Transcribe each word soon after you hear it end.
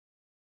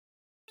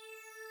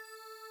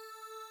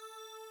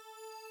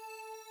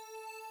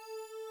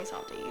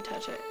salty. You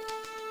touch it,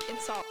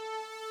 it's salt.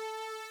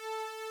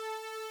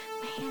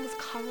 My hand is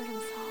covered in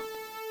salt.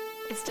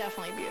 It's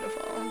definitely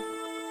beautiful.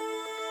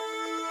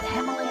 The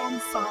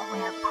Himalayan Salt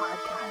Lamp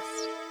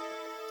Podcast.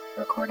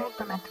 Recorded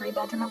from a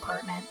 3-bedroom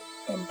apartment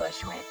in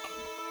Bushwick.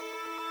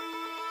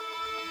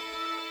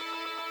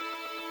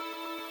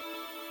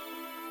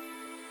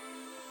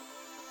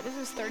 This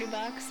is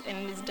 $30 and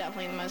it is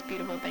definitely the most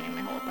beautiful thing in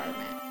my whole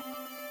apartment.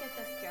 Get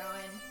this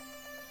going.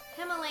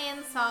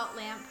 Himalayan Salt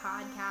Lamp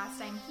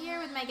Podcast. I'm here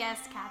with my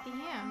guest, Kathy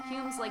Hume.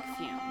 Fumes like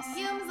fumes.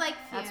 Fumes like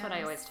fumes. That's what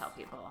I always tell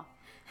people.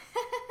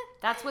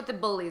 That's what the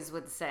bullies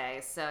would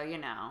say. So, you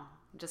know,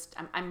 just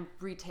I'm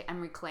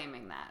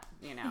reclaiming that,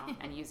 you know,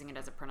 and using it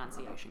as a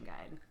pronunciation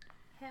guide.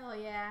 Hell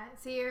yeah.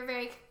 So you're a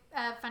very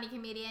funny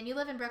comedian. You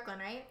live in Brooklyn,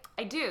 right?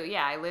 I do,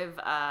 yeah. I live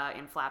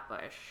in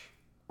Flatbush.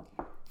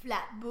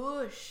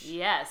 Flatbush.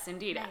 Yes,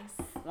 indeed.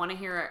 Nice. Want to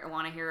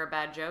hear a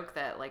bad joke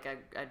that like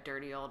a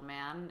dirty old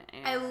man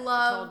I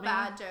love told me?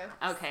 bad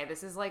jokes. Okay,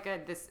 this is like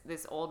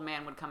this old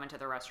man would come into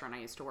the restaurant I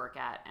used to work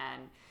at,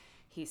 and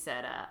he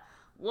said,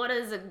 "What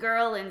does a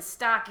girl in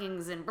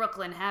stockings in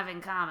Brooklyn have in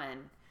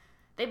common?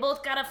 They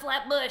both got a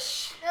flat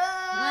bush."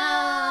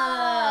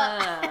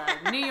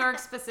 New York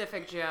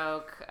specific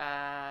joke.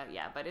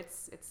 Yeah, but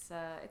it's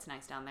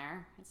nice down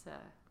there. It's a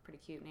pretty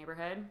cute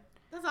neighborhood.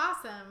 That's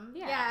awesome.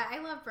 Yeah. I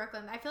love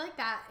Brooklyn. I feel like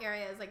that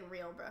area is like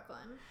real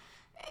Brooklyn.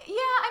 Yeah,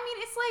 I mean,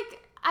 it's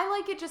like, I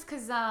like it just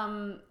because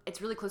it's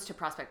really close to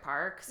Prospect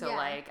Park. So, Yeah.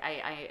 like,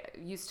 I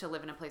used to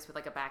live in a place with,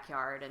 like, a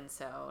backyard. And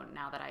so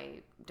now that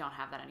I don't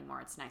have that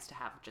anymore, it's nice to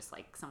have just,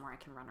 like, somewhere I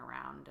can run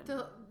around. And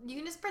So you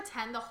can just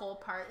pretend the whole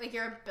park, like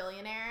you're a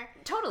billionaire.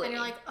 Totally. And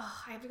you're like,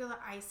 oh, I have to go to the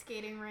ice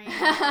skating rink.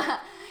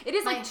 It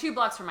is, like, 2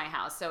 blocks from my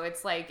house. So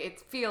it's, like, it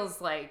feels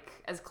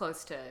like as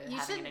close to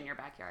having it in your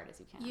backyard as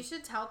you can. You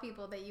should tell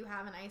people that you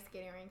have an ice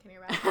skating rink in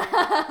your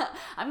backyard.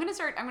 I'm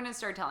gonna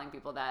start telling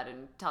people that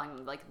and telling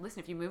them, like, listen,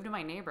 if you move to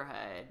my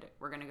neighborhood,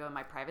 we're gonna go in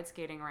my private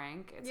skating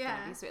rink. It's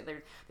gonna be sweet.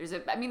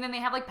 Then they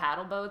have like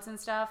paddle boats and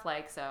stuff,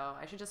 like, so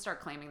I should just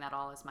start claiming that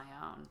all as my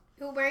own.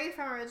 Where are you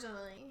from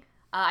originally?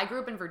 I grew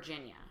up in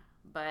Virginia,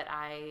 but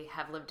I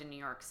have lived in New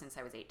York since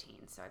I was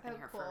 18, so I've been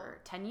here cool. for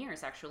 10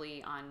 years.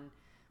 Actually, on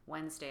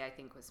Wednesday, I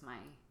think, was my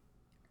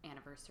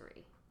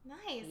anniversary.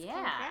 Nice. Yeah,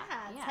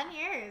 Congrats. yeah. 10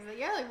 years.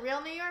 You're like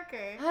real New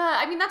Yorker.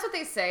 I mean, that's what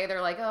they say.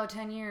 They're like, oh,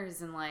 10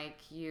 years, and like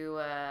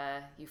you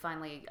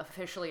finally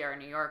officially are a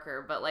New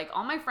Yorker. But like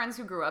all my friends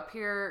who grew up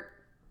here,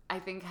 I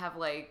think have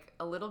like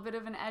a little bit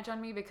of an edge on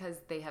me because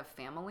they have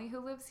family who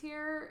lives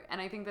here, and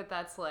I think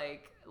that's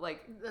like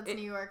That's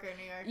New Yorker.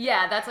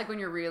 Yeah, that's like when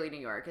you're really New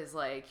York, is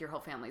like your whole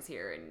family's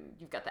here and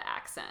you've got the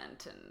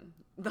accent and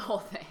the whole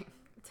thing.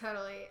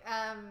 Totally.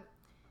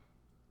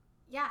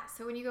 Yeah,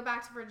 so when you go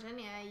back to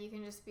Virginia, you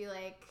can just be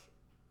like,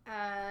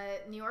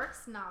 New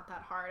York's not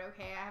that hard,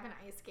 okay? I have an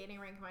ice skating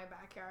rink in my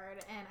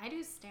backyard, and I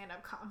do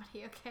stand-up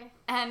comedy, okay?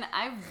 And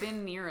I've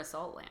been near a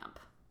salt lamp.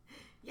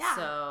 Yeah,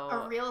 so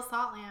a real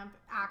salt lamp,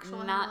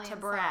 actual not Himalayan to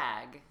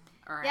brag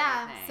or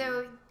yeah,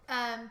 anything.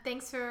 so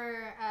thanks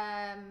for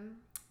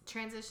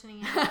transitioning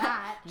into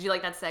that. Did you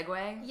like that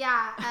segue?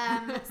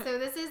 Yeah, so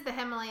this is the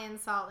Himalayan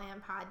Salt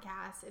Lamp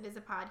Podcast. It is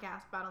a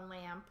podcast about a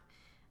lamp.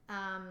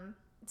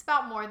 It's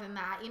about more than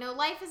that. You know,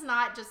 life is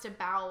not just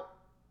about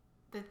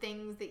the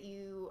things that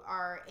you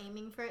are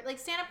aiming for. Like,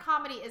 stand-up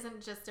comedy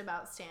isn't just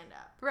about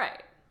stand-up.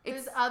 Right.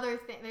 There's other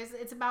things.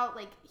 It's about,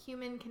 like,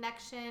 human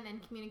connection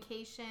and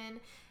communication,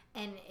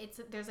 and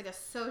there's, like, a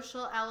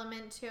social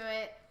element to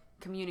it.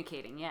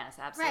 Communicating, yes,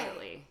 absolutely.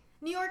 Right.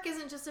 New York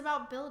isn't just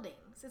about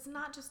buildings. It's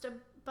not just a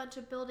bunch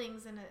of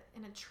buildings in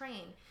a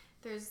train.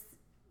 There's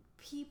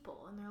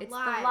people and their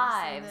lives. It's the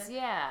lives,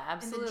 yeah,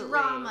 absolutely. And the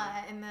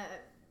drama and the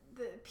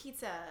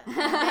pizza and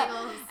the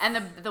bagels.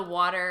 And the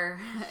water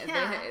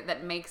Yeah.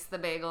 that makes the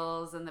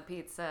bagels and the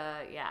pizza.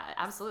 Yeah,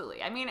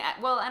 absolutely. I mean,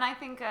 well, and I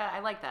think I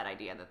like that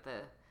idea that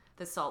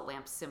the salt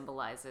lamp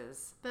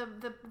symbolizes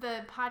the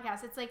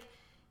podcast. It's like,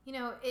 you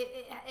know,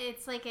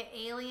 it's like an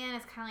alien.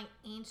 It's kind of like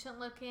ancient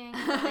looking,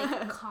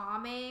 like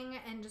calming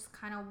and just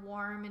kind of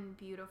warm and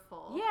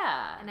beautiful.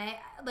 Yeah. And I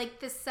like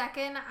the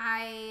second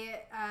I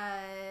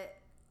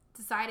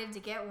decided to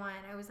get one,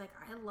 I was like,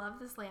 I love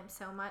this lamp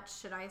so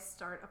much. Should I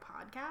start a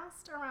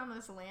podcast around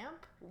this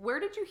lamp? Where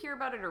did you hear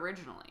about it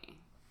originally?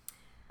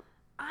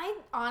 I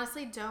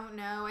honestly don't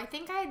know. I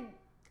think I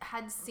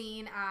had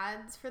seen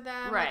ads for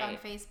them right. like on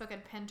Facebook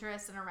and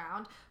Pinterest and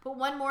around. But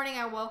one morning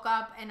I woke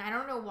up and I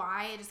don't know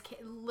why, it just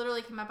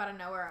literally came up out of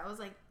nowhere. I was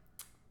like,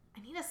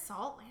 I need a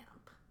salt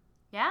lamp.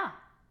 Yeah.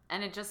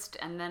 And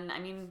then I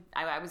mean,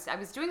 I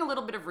was doing a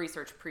little bit of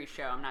research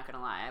pre-show, I'm not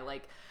gonna lie.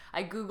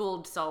 I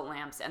Googled salt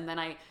lamps, and then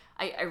I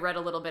read a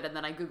little bit, and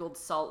then I Googled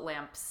salt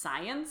lamp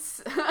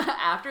science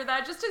after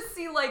that, just to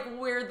see like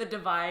where the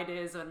divide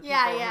is on people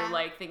who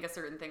like think a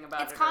certain thing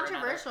about it's it. It's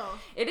controversial.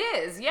 It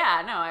is,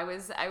 yeah. No, I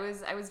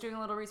was doing a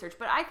little research,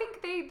 but I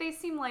think they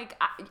seem like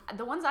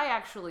the ones I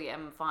actually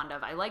am fond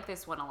of. I like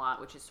this one a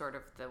lot, which is sort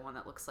of the one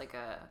that looks like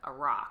a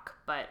rock,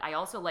 but I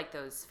also like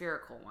those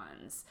spherical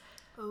ones.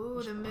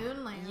 Ooh, the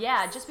moon lamps.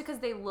 Yeah, just because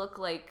they look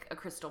like a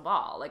crystal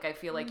ball. Like, I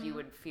feel like you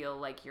would feel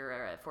like you're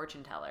a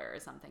fortune teller or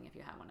something if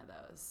you had one of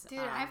those. Dude,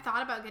 I've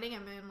thought about getting a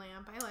moon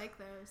lamp. I like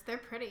those. They're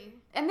pretty.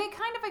 And they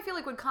kind of, I feel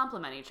like, would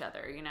complement each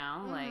other, you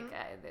know? Like,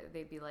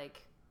 they'd be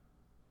like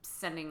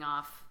sending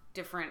off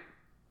different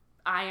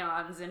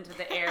ions into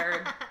the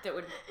air that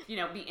would, you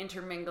know, be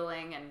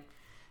intermingling and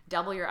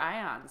double your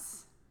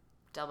ions.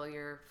 Double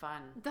your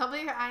fun. Double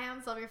your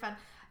ions, double your fun.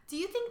 Do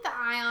you think the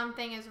ion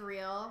thing is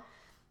real?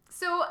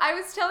 So I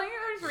was telling you,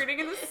 I was reading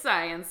in the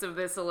science of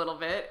this a little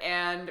bit,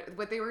 and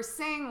what they were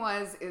saying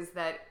is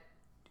that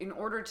in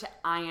order to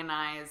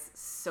ionize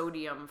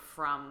sodium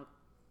from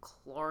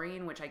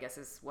chlorine, which I guess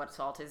is what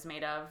salt is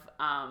made of,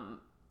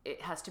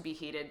 it has to be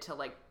heated to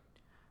like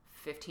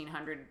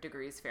 1,500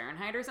 degrees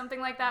Fahrenheit or something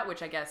like that,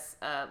 which I guess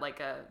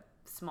like a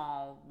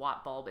small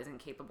watt bulb isn't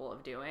capable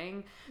of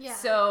doing. Yeah.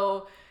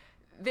 So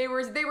they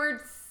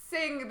were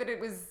saying that it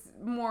was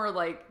more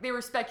like, they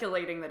were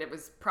speculating that it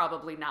was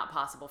probably not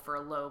possible for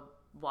a low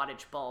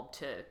wattage bulb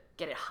to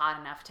get it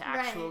hot enough to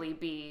actually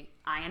be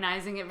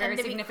ionizing it very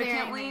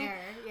significantly.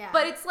 Yeah.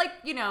 But it's like,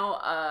 you know,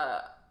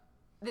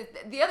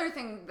 the other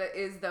thing that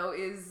is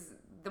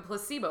the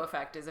placebo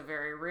effect is a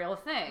very real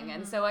thing.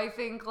 And so I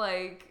think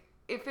like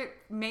if it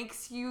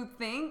makes you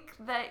think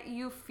that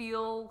you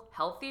feel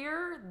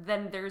healthier,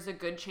 then there's a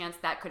good chance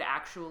that could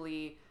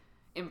actually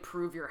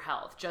improve your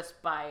health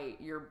just by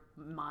your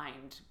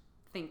mind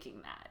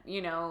thinking that,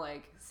 you know,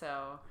 like,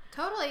 so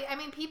totally. I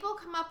mean, people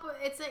come up with,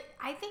 it's like,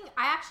 I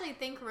actually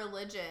think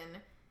religion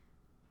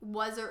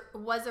was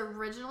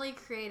originally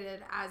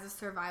created as a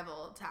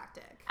survival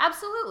tactic.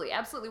 Absolutely.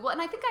 Well,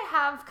 and I think I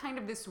have kind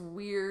of this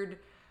weird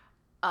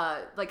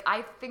like,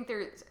 I think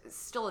there's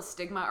still a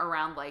stigma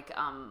around like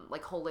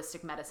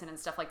holistic medicine and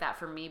stuff like that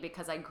for me,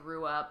 because I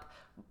grew up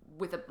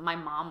with my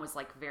mom was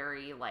like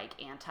very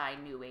like anti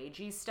new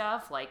agey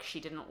stuff. Like, she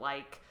didn't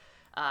like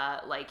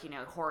you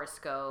know,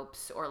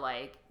 horoscopes or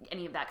like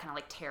any of that kind of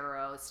like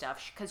tarot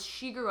stuff, because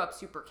she grew up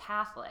super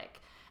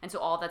Catholic, and so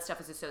all that stuff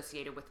is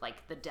associated with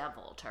like the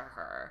devil to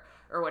her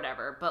or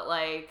whatever. But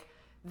like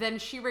then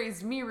she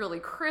raised me really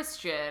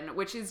Christian,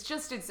 which is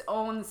just its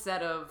own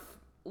set of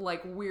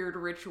like weird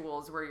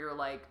rituals where you're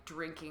like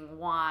drinking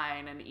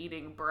wine and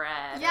eating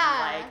bread and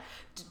like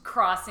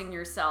crossing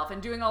yourself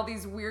and doing all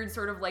these weird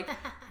sort of like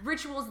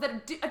rituals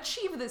that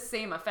achieve the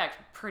same effect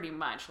pretty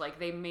much. Like,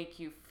 they make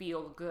you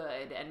feel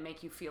good and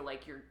make you feel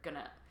like you're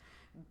gonna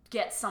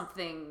get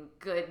something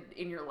good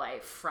in your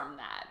life from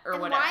that or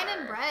and whatever. Wine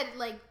and bread,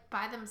 like,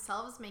 by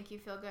themselves make you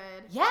feel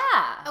good.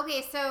 Yeah.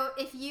 Okay, so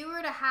if you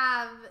were to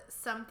have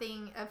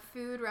a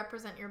food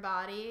represent your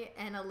body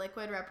and a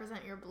liquid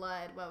represent your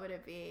blood, what would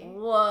it be?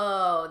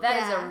 Whoa,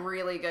 that is a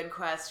really good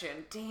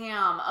question.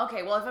 Damn.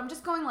 Okay, well, if I'm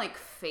just going like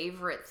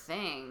favorite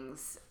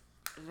things,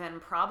 then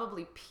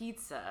probably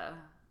pizza,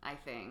 I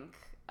think,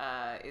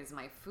 is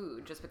my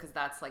food, just because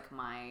that's like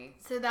my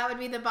So that would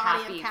be the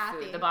body of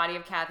Kathy. Food. The body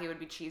of Kathy would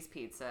be cheese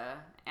pizza.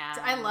 And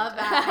I love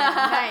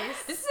that.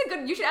 Nice. This is a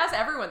good. You should ask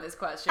everyone this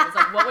question. It's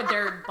like, what would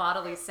their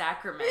bodily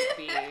sacrament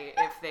be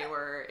if they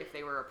were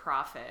a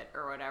prophet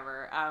or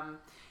whatever?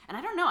 And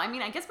I don't know. I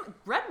mean, I guess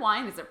red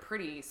wine is a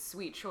pretty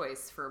sweet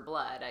choice for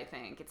blood. I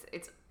think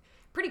it's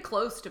pretty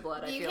close to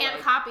blood. You I feel can't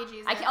like. copy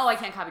Jesus. I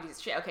can't copy Jesus.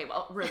 Shit. Okay,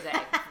 well, rosé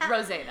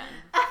then.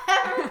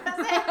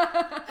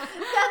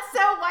 That's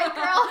so white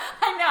girl.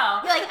 I know.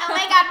 You're like, oh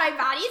my god, my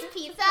body's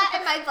pizza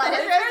and my blood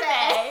is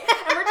rosé.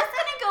 And we're just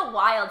gonna go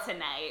wild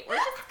tonight. We're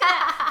just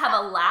gonna have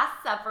a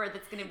last supper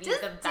that's gonna be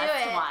just the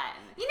best one.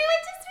 You know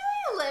what? Just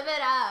really live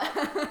it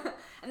up.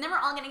 And then we're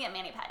all gonna get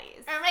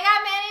mani-pedis. Oh my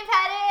god,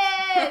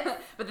 mani-pedis!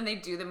 But then they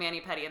do the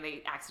mani-pedi and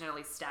they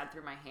accidentally stab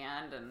through my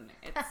hand, and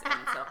it's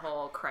a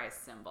whole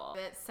Christ symbol.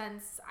 But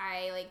since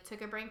I like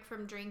took a break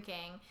from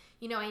drinking,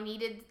 you know, I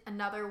needed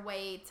another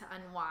way to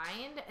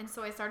unwind, and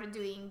so I started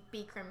doing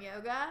Bikram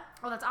yoga.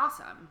 Oh, that's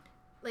awesome.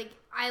 Like,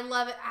 I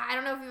love it. I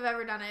don't know if you've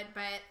ever done it,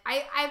 but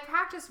I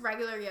practiced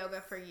regular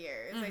yoga for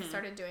years. I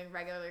started doing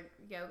regular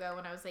yoga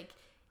when I was like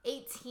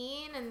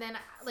 18, and then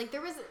like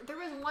there was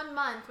 1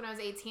 month when I was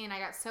 18 I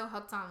got so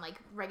hooked on like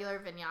regular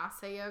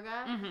vinyasa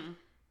yoga.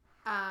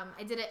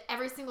 I did it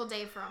every single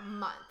day for a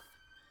month.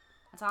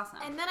 That's awesome.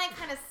 And then I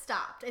kind of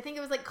stopped. I think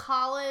it was like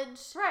college,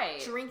 right?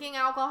 Drinking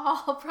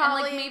alcohol,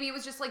 probably. And like maybe it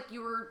was just like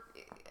you were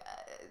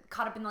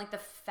caught up in like the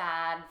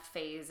fad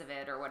phase of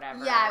it or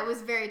whatever. Yeah, it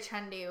was very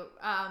trendy.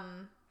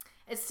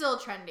 It's still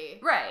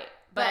trendy, right?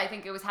 But I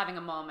think it was having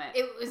a moment.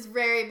 It was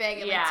very big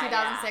in like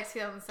 2006,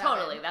 2007.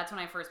 Totally. That's when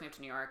I first moved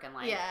to New York, and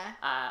like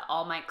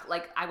all my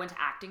I went to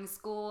acting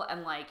school,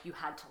 and like you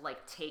had to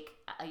like take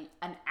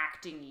an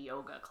acting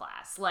yoga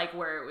class, like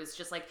where it was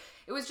just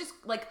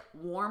like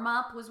warm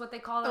up was what they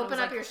called it. Open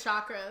up like, your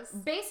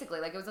chakras. Basically,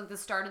 like it was like the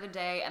start of the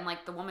day, and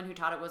like the woman who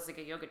taught it was like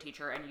a yoga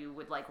teacher, and you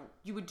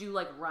would do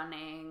like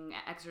running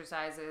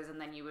exercises,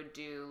 and then you would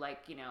do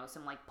like, you know,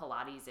 some like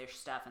Pilates-ish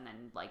stuff, and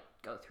then like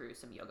go through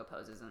some yoga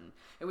poses, and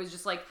it was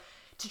just like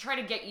to try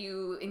to get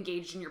you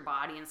engaged in your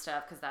body and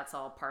stuff, because that's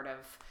all part of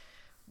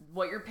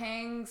what you're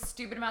paying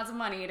stupid amounts of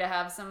money to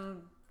have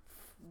some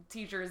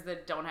teachers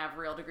that don't have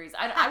real degrees.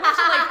 I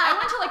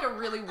went to like a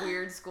really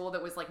weird school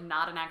that was like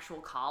not an actual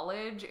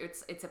college.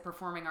 It's a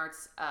performing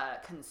arts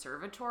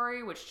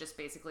conservatory, which just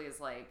basically is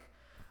like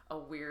a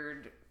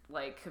weird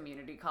like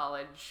community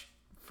college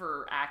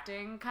for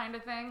acting kind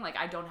of thing. Like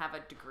I don't have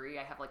a degree.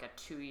 I have like a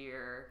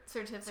 2-year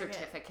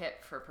certificate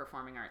for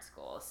performing arts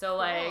school. So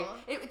like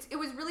it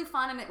was really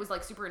fun, and it was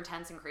like super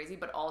intense and crazy,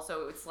 but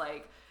also it's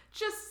like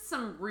just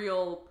some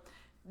real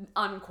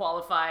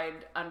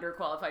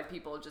underqualified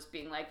people just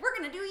being like, we're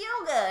gonna do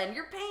yoga and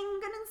you're paying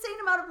an insane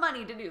amount of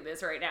money to do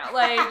this right now.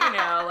 Like, you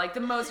know, like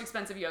the most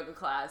expensive yoga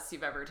class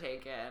you've ever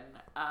taken.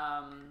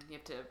 You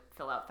have to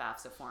fill out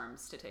FAFSA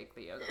forms to take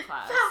the yoga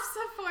class.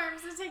 FAFSA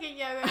forms to take a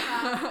yoga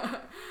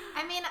class.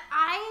 I mean,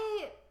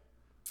 I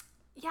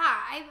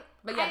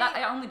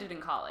only did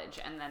in college,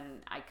 and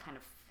then I kind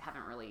of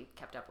haven't really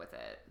kept up with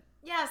it.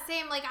 Yeah,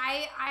 same. Like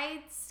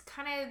I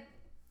kind of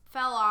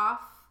fell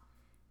off.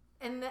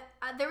 And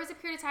there was a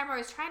period of time where I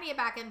was trying to get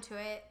back into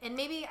it, and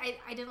maybe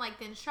I didn't like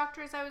the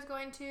instructors I was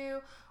going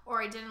to,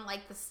 or I didn't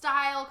like the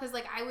style, because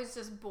like I was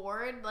just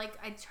bored. Like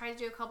I tried to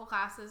do a couple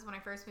classes when I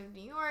first moved to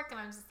New York,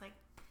 and I was just like,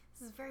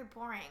 this is very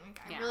boring.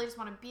 Like I really just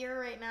want a beer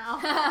right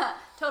now.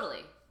 Totally.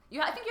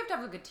 I think you have to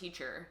have a good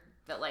teacher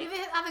that like. You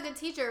have a good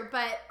teacher,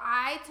 but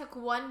I took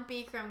one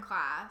Bikram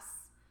class.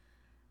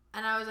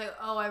 And I was like,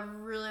 oh, I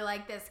really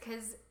like this,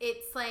 because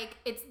it's like,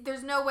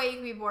 there's no way you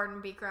can be bored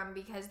in Bikram,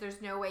 because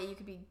there's no way you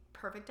could be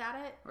perfect at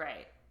it.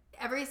 Right.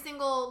 Every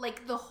single,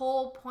 like, the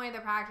whole point of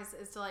the practice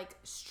is to, like,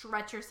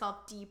 stretch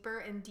yourself deeper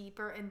and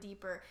deeper and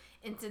deeper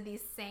into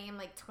these same,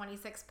 like,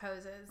 26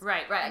 poses.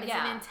 Right, and it's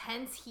an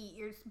intense heat.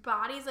 Your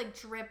body's, like,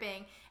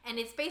 dripping. And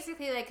it's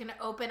basically, like, an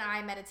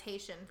open-eye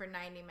meditation for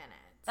 90 minutes.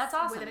 That's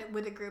awesome.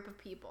 With a group of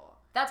people.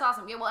 That's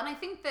awesome. Yeah, well, and I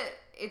think that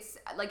it's,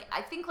 like,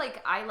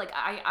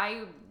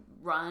 I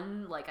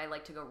run, like, I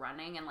like to go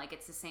running, and, like,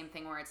 it's the same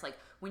thing where it's, like,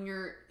 when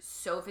you're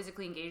so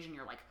physically engaged and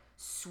you're, like,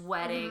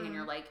 sweating and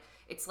you're, like,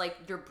 it's like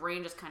your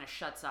brain just kind of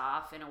shuts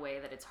off in a way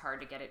that it's hard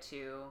to get it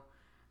to,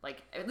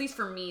 like, at least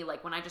for me,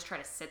 like, when I just try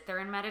to sit there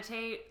and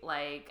meditate,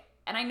 like,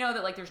 and I know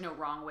that, like, there's no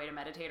wrong way to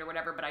meditate or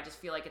whatever, but I just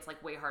feel like it's,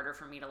 like, way harder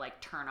for me to,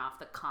 like, turn off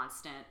the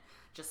constant,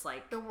 just,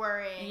 like... the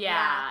worrying.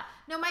 Yeah.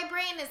 No, my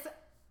brain is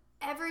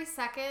every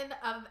second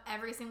of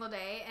every single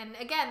day, and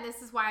again,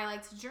 this is why I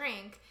like to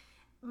drink.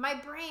 My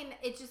brain,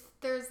 it just,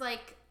 there's,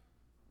 like,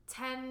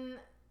 10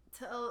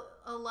 to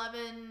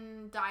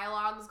 11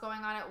 dialogues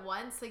going on at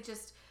once, like,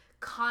 just...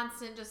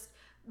 constant just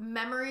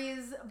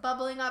memories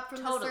bubbling up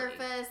from the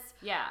surface.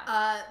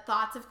 Yeah.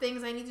 Thoughts of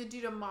things I need to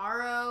do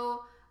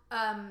tomorrow.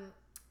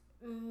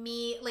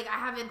 Like I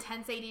have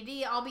intense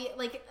ADD. I'll be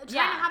like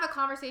trying to have a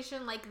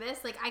conversation like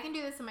this. Like I can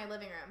do this in my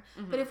living room.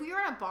 Mm-hmm. But if we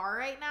were in a bar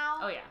right now,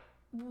 oh yeah,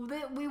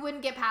 we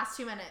wouldn't get past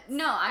 2 minutes.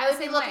 No, I would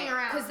be looking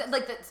around because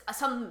like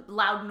some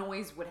loud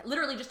noise would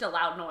literally just a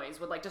loud noise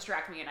would like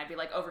distract me, and I'd be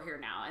like over here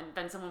now, and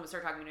then someone would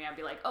start talking to me. I'd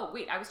be like, oh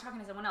wait, I was talking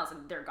to someone else,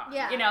 and they're gone.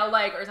 Yeah, you know,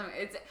 like or something.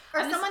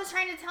 Someone's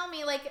trying to tell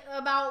me like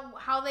about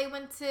how they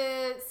went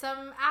to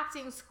some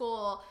acting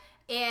school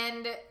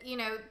and you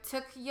know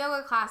took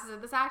yoga classes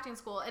at this acting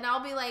school, and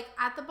I'll be like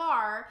at the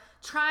bar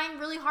trying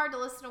really hard to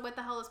listen to what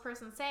the hell this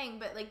person's saying,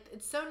 but like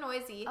it's so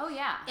noisy. Oh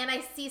yeah. And I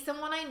see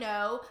someone I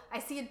know, I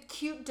see a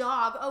cute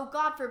dog. Oh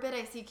God forbid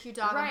I see a cute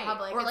dog in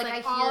public. Or it's like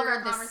I all hear of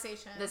our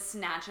conversation. The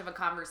snatch of a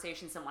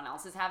conversation someone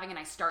else is having, and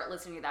I start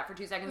listening to that for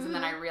 2 seconds, and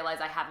then I realize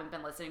I haven't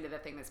been listening to the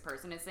thing this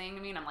person is saying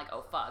to me, and I'm like,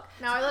 oh fuck.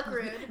 Now I look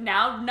rude.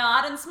 Now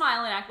nod and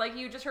smile and act like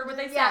you just heard what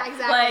they said. Yeah,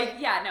 exactly.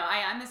 Like yeah, no,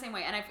 I'm the same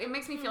way, and it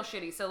makes me feel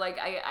shitty. So like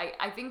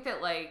I think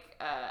that like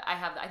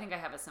I think I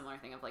have a similar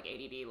thing of like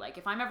ADD. Like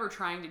if I'm ever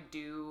trying to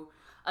do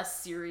a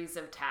series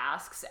of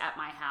tasks at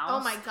my house.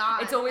 Oh my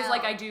God. It's always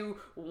like I do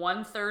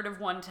 1/3 of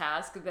one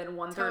task, then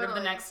 1/3 of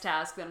the next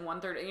task, then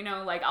 1/3, you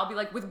know, like I'll be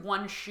like with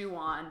one shoe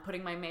on,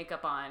 putting my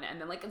makeup on,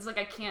 and then like it's like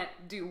I can't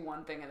do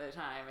one thing at a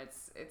time.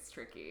 It's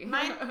tricky.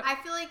 I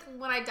feel like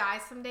when I die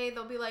someday,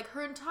 they'll be like,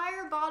 her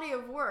entire body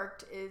of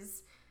work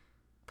is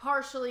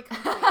partially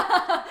complete.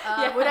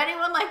 Would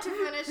anyone like to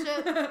finish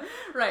it?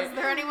 Right. Is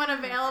there anyone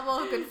available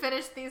who could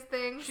finish these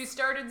things? She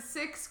started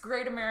 6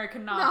 great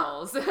American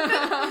novels. No.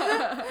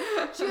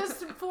 She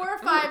has 4 or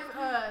 5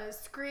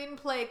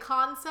 screenplay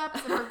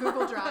concepts in her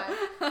Google Drive.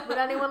 Would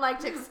anyone like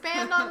to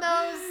expand on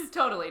those?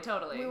 Totally.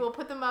 We will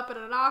put them up at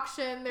an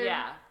auction.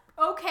 They're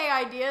okay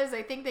ideas.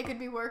 I think they could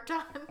be worked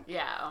on.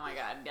 Yeah. Oh my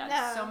God. Yeah.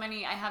 No. So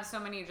many. I have so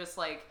many just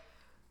like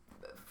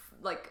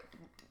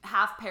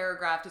half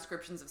paragraph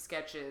descriptions of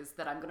sketches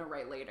that I'm gonna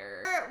write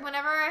later.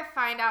 Whenever I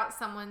find out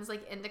someone's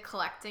like into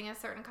collecting a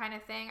certain kind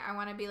of thing, I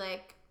want to be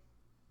like,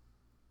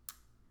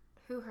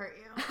 who hurt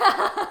you?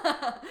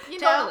 You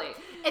know? Totally.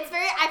 It's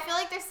very, I feel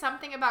like there's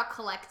something about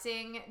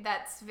collecting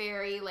that's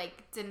very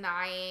like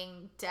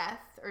denying death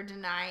or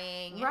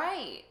denying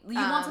right. You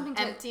want something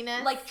to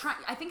emptiness. Like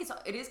I think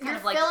it is kind you're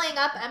of like filling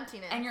up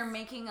emptiness, and you're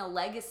making a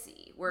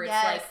legacy where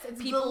yes, it's like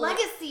it's people the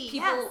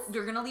legacy.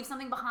 You're gonna leave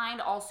something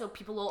behind. Also,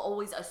 people will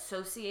always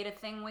associate a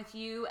thing with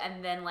you,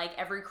 and then like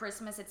every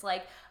Christmas, it's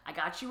like I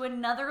got you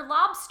another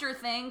lobster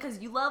thing because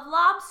you love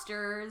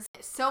lobsters.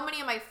 So many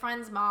of my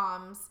friends'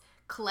 moms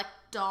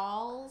collect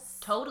dolls.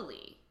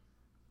 Totally.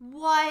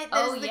 What?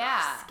 That Oh, is the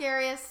yeah.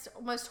 scariest,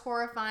 most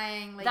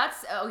horrifying. Like,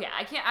 That's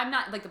I'm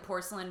not like the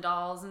porcelain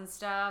dolls and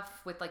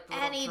stuff with like the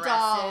little any dresses.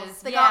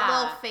 dolls. They got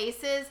little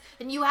faces,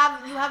 and you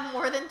have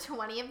more than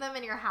 20 of them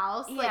in your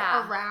house, like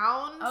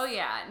around. Oh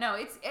yeah, no,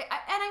 and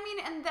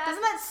that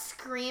Doesn't that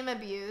scream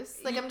abuse?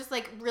 Like, I'm just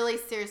like, really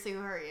seriously,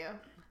 who hurt you?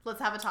 Let's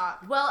have a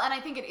talk. Well, and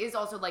I think it is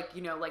also like,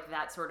 like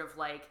that sort of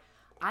like,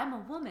 I'm a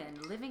woman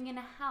living in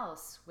a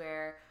house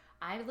where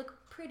I look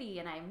pretty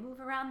and I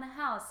move around the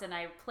house and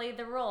I play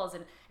the roles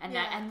and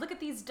look at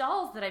these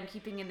dolls that I'm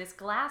keeping in this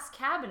glass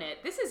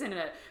cabinet. This isn't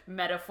a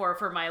metaphor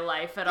for my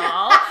life at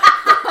all.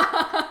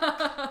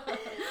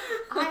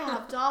 I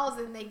have dolls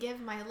and they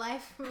give my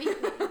life meaning.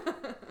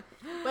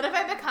 What if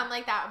I become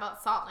like that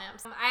about salt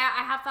lamps?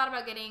 I have thought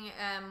about getting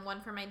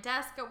one for my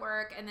desk at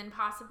work, and then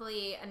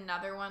possibly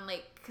another one,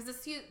 like, because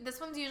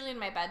this one's usually in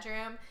my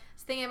bedroom. I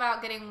was thinking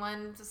about getting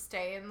one to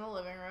stay in the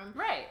living room.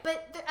 Right.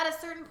 But at a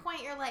certain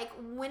point, you're like,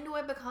 when do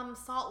I become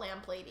salt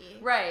lamp lady?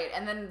 Right.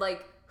 And then,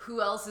 like,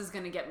 who else is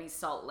going to get me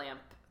salt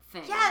lamp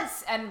things?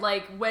 Yes. And,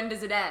 like, when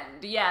does it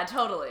end? Yeah,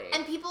 totally.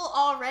 And people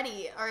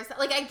already are,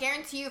 like, I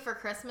guarantee you for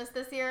Christmas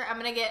this year, I'm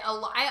going to get a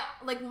lot.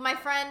 Like, my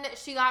friend,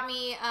 she got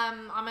me,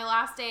 on my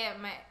last day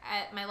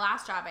at my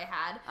last job I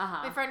had,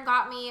 my friend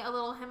got me a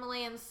little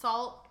Himalayan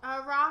salt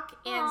rock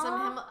and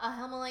a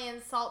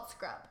Himalayan salt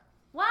scrub.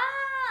 Wow.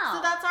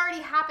 So that's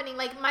already happening.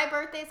 Like, my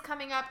birthday's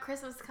coming up,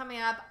 Christmas is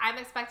coming up. I'm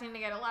expecting to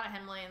get a lot of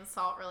Himalayan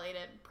salt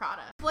related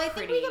products. Well, I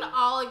think we can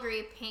all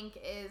agree pink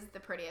is the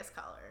prettiest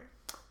color.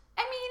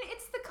 I mean,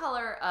 it's the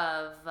color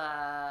of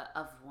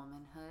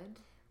womanhood.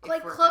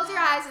 Like, close your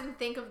eyes and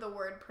think of the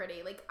word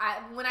pretty. Like,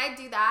 when I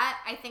do that,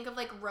 I think of,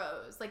 like,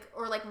 rose, like,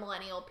 or, like,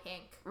 millennial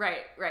pink.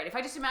 Right. If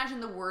I just imagine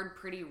the word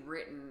pretty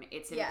written,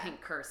 it's in pink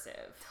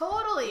cursive.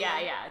 Totally.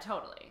 Yeah,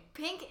 totally.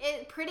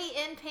 Pretty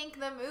in Pink,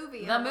 the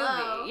movie. The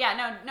movie.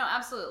 Yeah, no,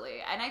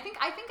 absolutely. And I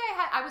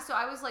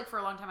was like, for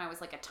a long time, I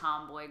was like a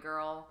tomboy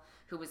girl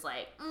who was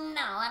like,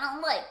 no, I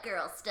don't like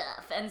girl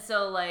stuff. And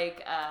so,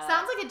 like...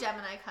 Sounds like a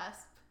Gemini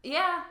cusp.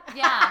 Yeah,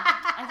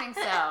 I think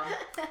so.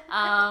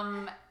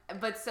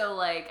 But so,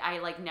 like, I,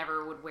 like,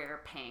 never would wear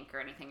pink or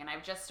anything, and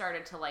I've just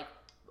started to, like,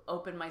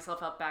 open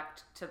myself up back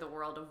to the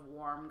world of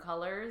warm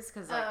colors,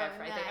 because, like,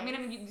 I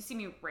mean, you see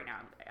me right now,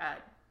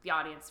 the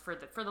audience, for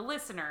the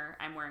listener,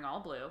 I'm wearing all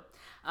blue,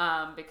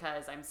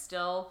 because I'm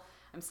still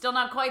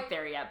not quite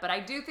there yet, but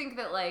I do think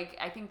that, like,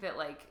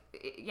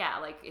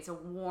 it's a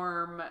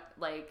warm,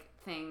 like,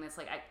 thing that's,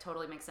 like, it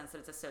totally makes sense that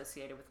it's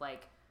associated with,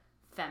 like,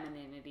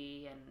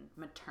 femininity and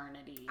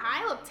maternity.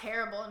 I look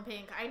terrible in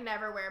pink. I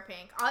never wear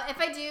pink. If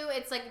I do,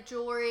 it's like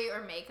jewelry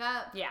or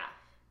makeup. Yeah.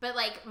 But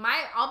like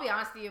I'll be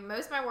honest with you,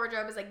 most of my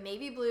wardrobe is like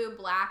navy blue,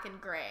 black, and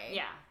gray.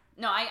 Yeah.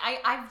 No,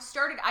 I've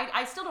started,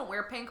 I still don't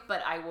wear pink,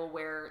 but I will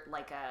wear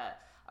like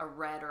a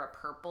red or a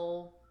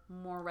purple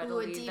more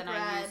readily than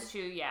I used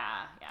to.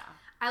 Yeah.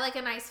 I like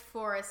a nice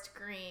forest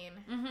green.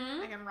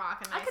 Mm-hmm. I can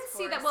rock a nice I could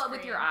see that green.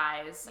 With your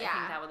eyes. Yeah. I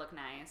think that would look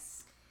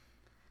nice.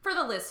 For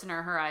the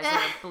listener, her eyes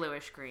are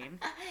bluish green.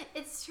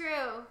 It's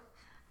true.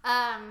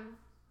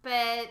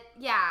 But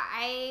yeah,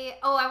 I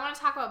want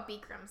to talk about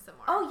Bikram some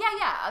more. Oh,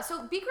 yeah. So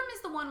Bikram is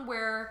the one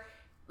where,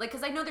 like,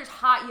 because I know there's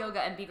hot yoga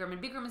and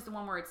Bikram is the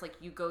one where it's like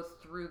you go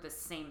through the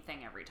same thing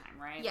every time,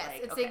 right? Yes,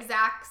 like, it's the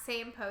exact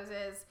same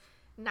poses,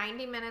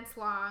 90 minutes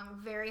long,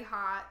 very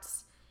hot,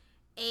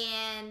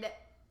 and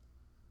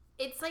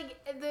it's like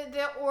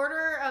the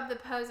order of the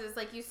poses,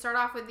 like you start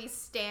off with these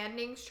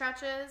standing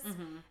stretches,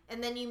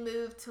 and then you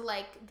move to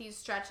like these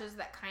stretches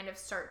that kind of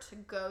start to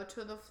go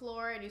to the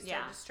floor, and you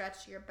start to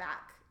stretch your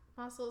back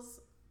muscles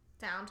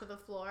down to the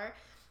floor,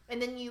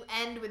 and then you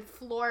end with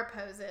floor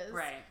poses.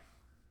 Right.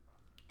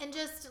 And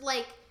just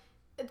like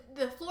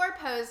the floor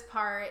pose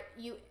part,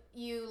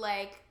 you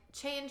like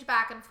change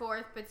back and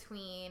forth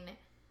between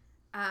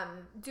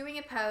doing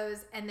a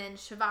pose and then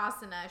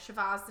Shavasana.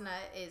 Shavasana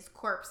is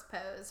corpse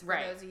pose for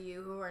those of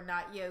you who are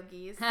not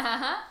yogis.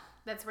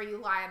 That's where you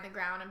lie on the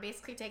ground and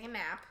basically take a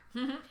nap.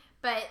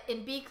 But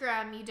in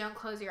Bikram, you don't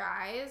close your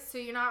eyes, so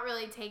you're not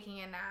really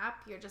taking a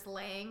nap. You're just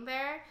laying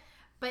there.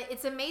 But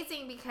it's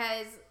amazing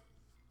because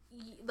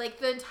like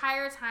the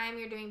entire time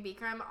you're doing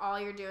Bikram, all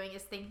you're doing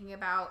is thinking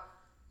about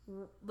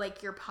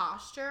like your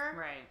posture.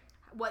 Right.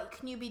 What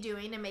can you be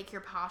doing to make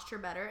your posture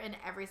better in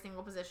every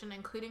single position,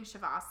 including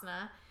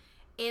Shavasana?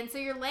 And so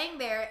you're laying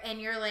there and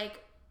you're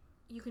like,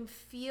 you can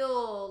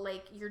feel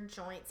like your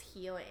joints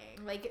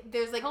healing. Like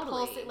there's like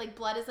pulsing, like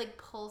blood is like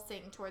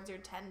pulsing towards your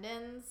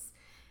tendons,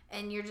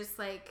 and you're just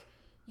like,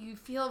 you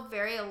feel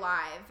very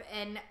alive.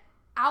 And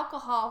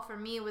alcohol for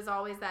me was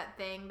always that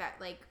thing that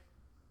like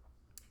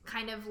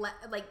kind of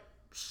like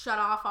shut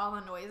off all the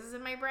noises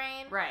in my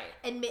brain. Right.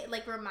 And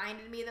like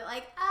reminded me that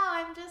like, oh,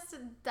 I'm just a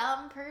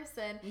dumb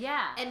person.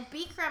 Yeah. And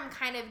Bikram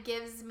kind of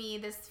gives me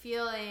this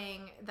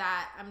feeling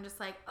that I'm just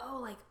like, oh,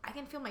 like I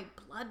can feel my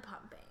blood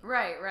pumping.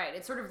 Right.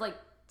 It sort of like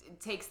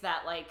takes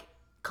that like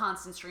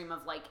constant stream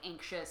of like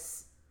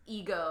anxious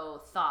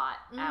ego thought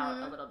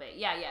out a little bit.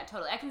 Yeah,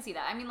 totally. I can see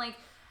that. I mean, like,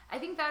 I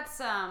think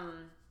that's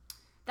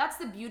that's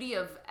the beauty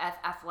of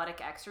athletic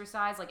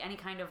exercise. Like any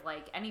kind of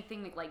like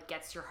anything that like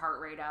gets your heart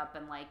rate up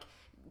and like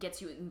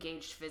gets you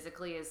engaged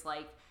physically is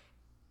like,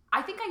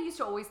 I think I used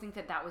to always think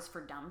that was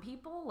for dumb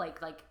people, like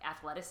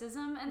athleticism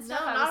and stuff.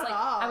 No, I not was at like,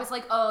 all. I was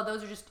like, oh,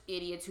 those are just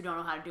idiots who don't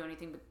know how to do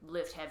anything but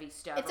lift heavy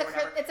stuff. It's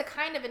a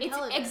kind of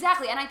intelligence.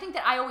 Exactly, and I think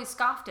that I always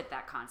scoffed at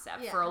that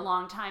concept Yeah. for a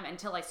long time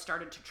until I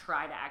started to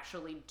try to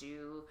actually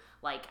do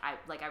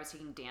I was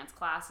taking dance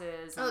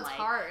classes. And it's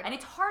hard. and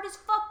it's hard as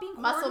fuck being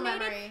Muscle coordinated.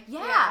 memory.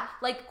 Yeah,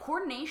 like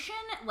coordination,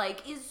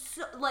 like is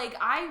so, like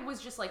I was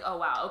just like, oh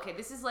wow, okay,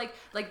 this is like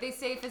they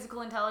say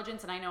physical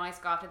intelligence, and I know I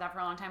scoffed at that for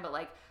a long time, but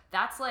like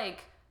that's like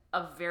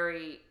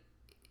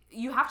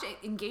you have to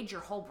engage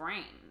your whole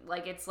brain.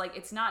 Like it's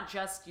not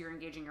just you're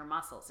engaging your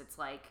muscles. It's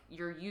like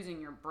you're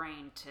using your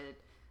brain to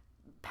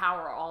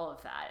power all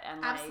of that.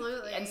 And like,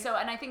 absolutely.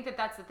 And I think that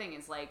that's the thing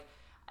is like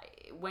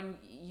when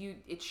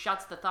it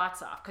shuts the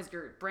thoughts off because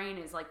your brain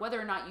is like, whether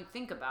or not you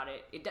think about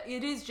it,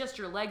 it is just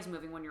your legs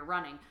moving when you're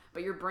running,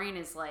 but your brain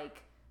is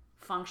like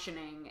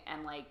functioning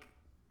and like,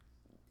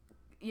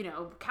 you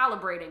know,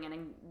 calibrating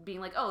and being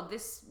like, oh,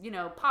 this, you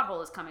know,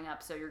 pothole is coming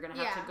up, so you're gonna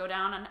have to go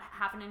down a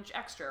half an inch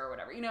extra or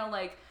whatever, you know,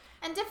 like.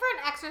 And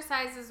different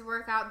exercises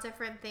work out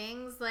different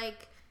things.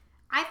 Like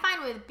I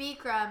find with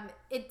Bikram,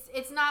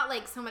 it's not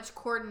like so much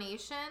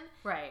coordination.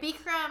 Right.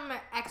 Bikram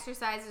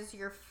exercises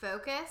your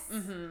focus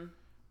Mm-hmm.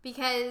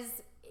 because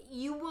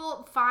you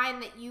will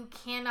find that you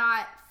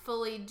cannot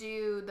fully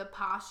do the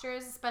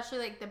postures, especially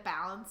like the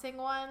balancing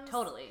ones.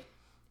 Totally.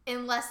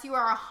 Unless you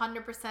are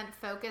 100%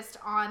 focused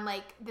on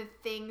like the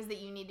things that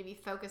you need to be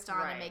focused on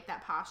Right. to make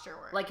that posture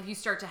work. Like if you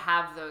start to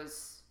have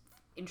those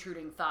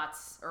intruding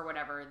thoughts or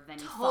whatever, then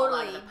you fall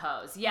out of the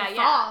pose. Yeah, you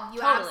yeah. fall. You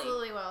totally.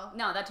 absolutely will.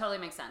 No, that totally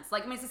makes sense.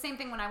 Like I mean, it's the same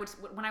thing when I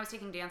was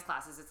taking dance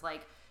classes. It's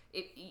like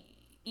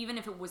even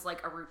if it was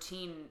like a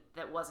routine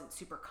that wasn't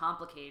super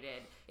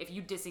complicated, if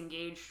you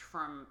disengaged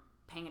from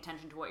paying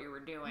attention to what you were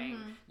doing,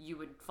 Mm-hmm. you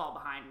would fall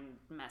behind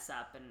and mess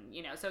up. And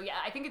you know, so yeah,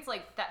 I think it's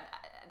like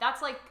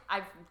that's like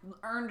I've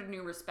earned a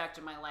new respect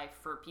in my life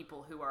for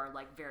people who are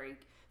like very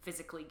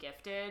physically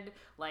gifted,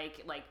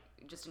 like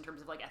just in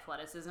terms of like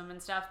athleticism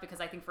and stuff,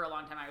 because I think for a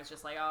long time I was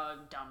just like, oh,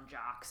 dumb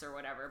jocks or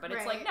whatever, but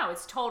it's like, Right. no,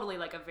 it's totally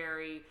like a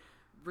very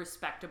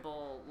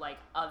respectable like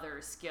other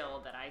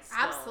skill that I still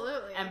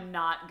Absolutely. am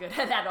not good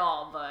at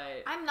all.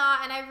 But I'm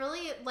not, and I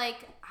really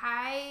like.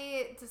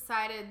 I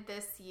decided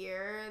this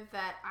year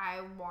that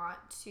I want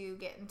to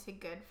get into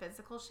good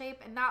physical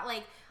shape, and not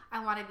like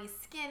I want to be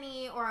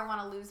skinny or I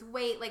want to lose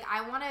weight. Like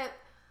I want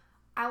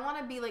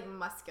to be like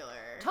muscular.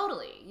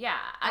 totally, yeah,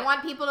 I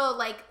want people to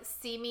like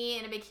see me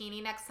in a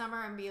bikini next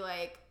summer and be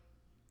like,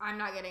 I'm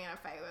not getting in a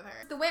fight with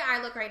her. The way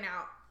I look right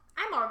now,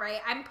 I'm all right.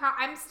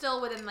 I'm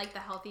still within like the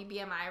healthy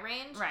BMI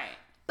range. right.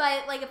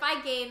 But like if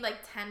I gained like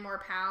 10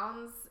 more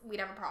pounds,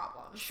 we'd have a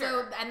problem. Sure.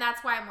 So, and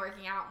that's why I'm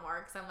working out more,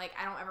 because I'm like,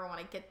 I don't ever want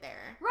to get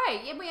there. Right.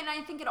 Yeah, and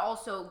I think it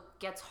also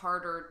gets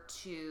harder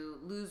to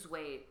lose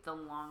weight the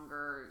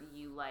longer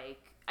you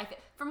like.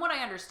 From what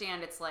I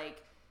understand, it's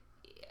like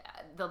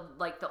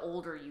the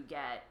older you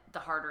get, the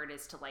harder it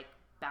is to like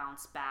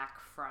bounce back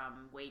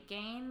from weight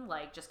gain.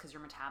 Like just because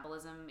your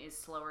metabolism is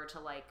slower to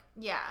like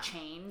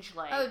change.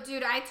 Like Oh,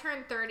 dude, I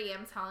turned 30.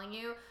 I'm telling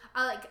you.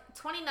 Like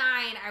 29,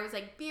 I was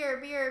like beer,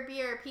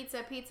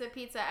 pizza,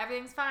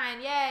 everything's fine,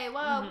 yay,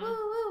 whoa, woo,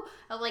 woo.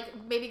 I'll like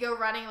maybe go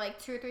running like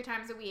 2 or 3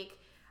 times a week.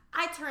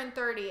 I turned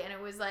 30 and it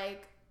was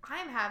like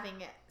I'm having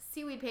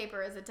seaweed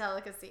paper as a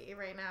delicacy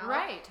right now.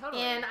 Right,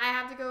 totally. And I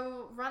have to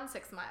go run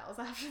 6 miles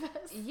after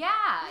this. Yeah.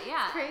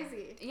 It's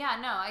crazy. Yeah,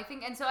 no, I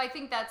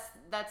think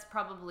that's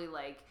probably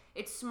like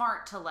it's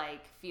smart to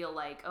like feel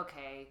like,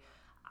 okay,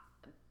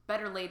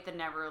 better late than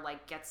never,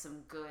 like get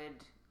some good,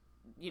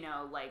 you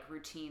know, like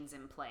routines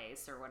in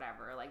place or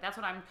whatever. Like that's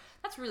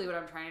really what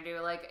I'm trying to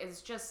do. Like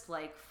is just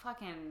like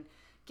fucking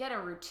get a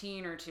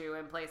routine or two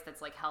in place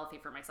that's like healthy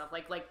for myself.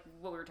 Like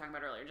what we were talking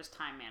about earlier, just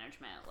time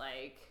management.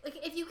 Like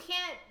if you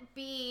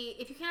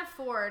can't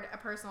afford a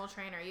personal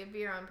trainer, you have to be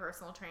your own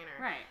personal trainer.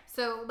 Right.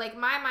 So like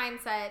my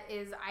mindset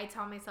is I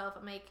tell myself,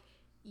 I'm like,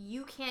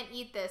 you can't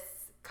eat this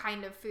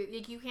kind of food.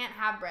 Like you can't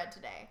have bread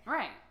today.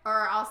 Right.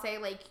 Or I'll say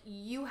like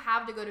you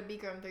have to go to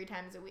Bikram 3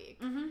 times a week.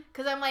 Mm-hmm.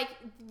 Cause I'm like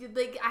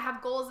I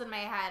have goals in my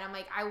head. I'm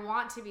like, I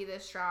want to be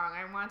this strong.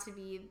 I want to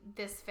be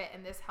this fit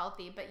and this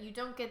healthy. But you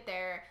don't get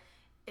there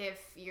if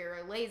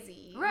you're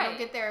lazy. Right. You don't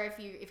get there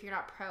if you're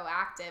not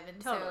proactive. And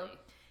Totally. so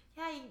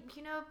yeah,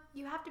 you know,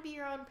 you have to be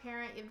your own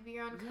parent. You have to be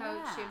your own coach.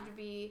 Yeah. You have to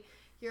be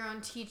your own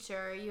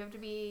teacher. You have to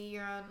be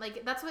your own,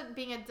 like, that's what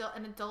being an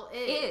adult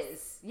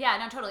is. Yeah,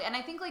 no, totally. And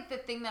I think like the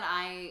thing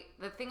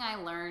I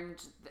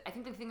learned, I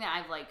think the thing that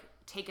I've like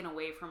taken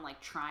away from like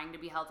trying to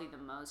be healthy the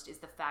most is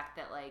the fact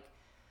that like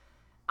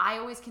I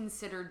always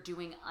consider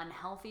doing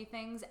unhealthy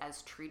things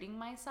as treating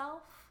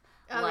myself.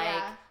 Oh,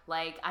 yeah.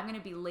 Like I'm gonna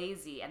be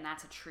lazy and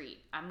that's a treat.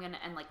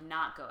 And like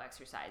not go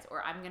exercise,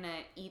 or I'm gonna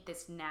eat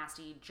this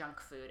nasty junk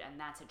food and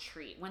that's a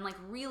treat. When like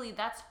really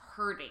that's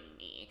hurting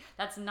me.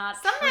 That's not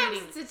Sometimes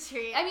treating. it's a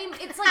treat. I mean,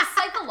 it's like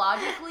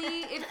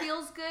psychologically it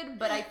feels good,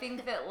 but I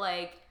think that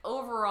like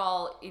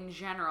overall in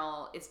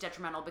general it's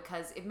detrimental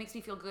because it makes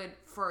me feel good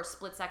for a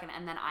split second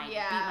and then I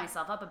beat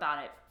myself up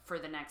about it for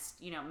the next,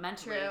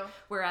 mentally. True.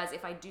 Whereas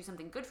if I do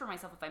something good for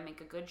myself, if I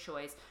make a good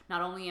choice,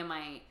 not only am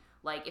I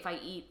like, if I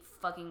eat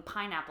fucking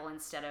pineapple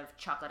instead of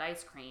chocolate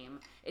ice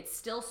cream, it's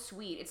still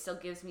sweet. It still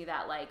gives me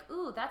that like,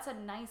 ooh, that's a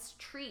nice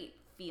treat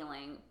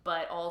feeling,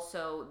 but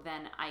also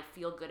then I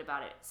feel good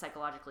about it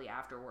psychologically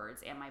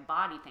afterwards and my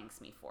body thanks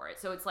me for it.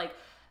 So it's like,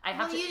 you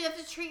have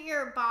to treat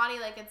your body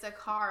like it's a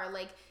car.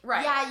 Like,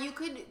 right. Yeah, you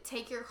could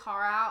take your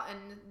car out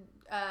and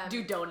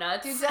do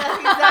donuts.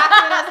 Exactly what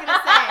I was gonna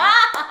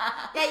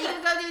say. Yeah, you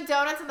can go do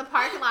donuts in the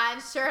parking lot,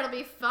 and sure, it'll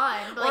be fun.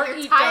 But like, or you're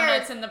eat tired.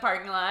 donuts in the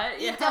parking lot.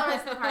 Eat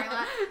donuts in the parking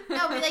lot.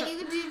 No, but like you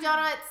can do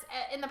donuts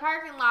in the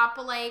parking lot,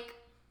 but like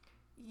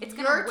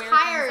your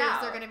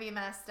tires are gonna be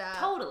messed up.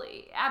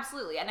 Totally,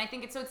 absolutely, and I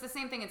think it's the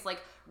same thing. It's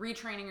like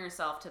retraining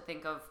yourself to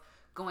think of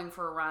going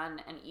for a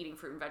run and eating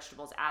fruit and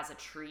vegetables as a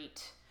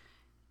treat.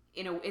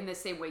 In the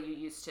same way you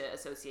used to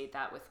associate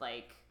that with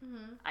like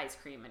ice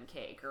cream and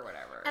cake or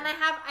whatever. And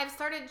I've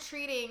started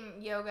treating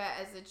yoga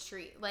as a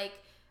treat. Like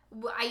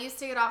I used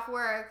to get off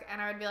work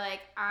and I would be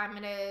like, I'm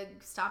gonna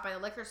stop by the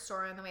liquor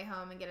store on the way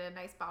home and get a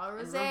nice bottle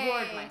of rosé. And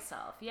reward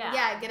myself. Yeah.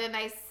 Yeah, get a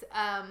nice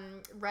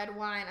red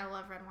wine. I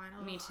love red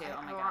wine. Me too.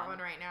 I want one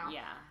right now.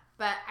 Yeah.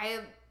 But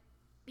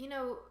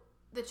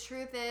the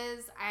truth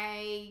is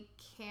I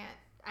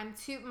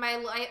can't.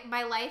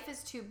 My life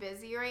is too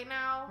busy right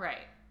now.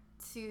 Right.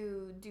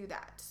 To do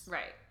that.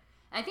 Right.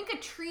 And I think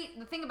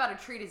the thing about a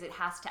treat is it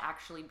has to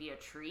actually be a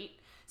treat.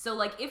 So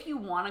like if you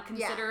want to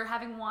consider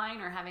having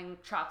wine or having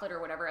chocolate or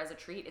whatever as a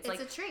treat, it's like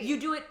a treat. You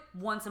do it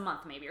once a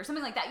month maybe or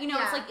something like that.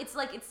 It's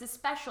it's a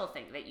special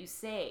thing that you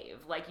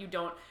save. Like you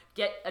don't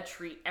get a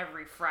treat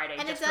every Friday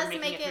and just for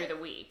making it through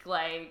the week.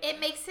 Like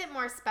it makes it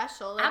more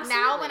special. Like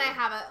absolutely. Now when I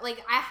have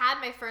I had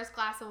my first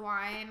glass of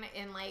wine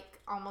in like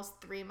almost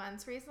 3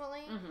 months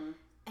recently. Mm-hmm.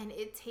 And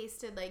it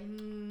tasted like,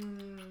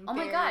 oh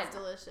my God,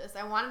 delicious.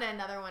 I wanted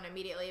another one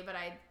immediately, but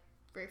I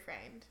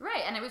refrained.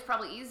 Right, and it was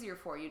probably easier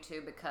for you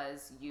too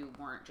because you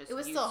weren't just. It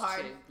was used still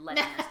hard. To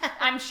letting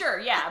I'm sure,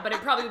 yeah, but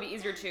it probably would be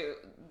easier too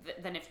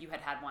than if you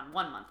had one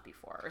month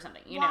before or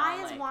something.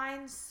 Why is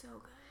wine so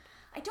good?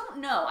 I don't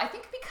know. I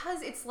think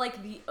because it's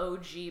like the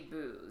OG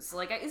booze.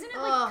 Like, isn't it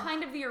like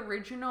kind of the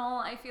original?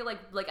 I feel like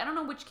I don't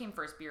know which came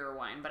first, beer or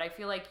wine, but I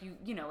feel like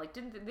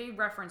didn't they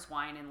reference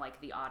wine in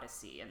like the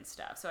Odyssey and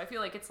stuff? So I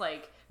feel like it's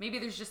like maybe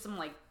there's just some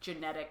like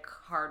genetic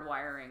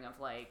hardwiring of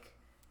like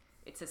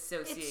it's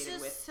associated with.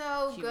 It's just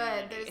so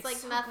humanity. good. There's it's like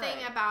so nothing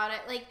good. about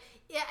it. Like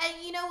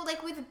and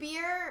like with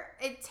beer,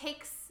 it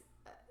takes.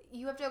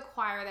 You have to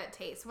acquire that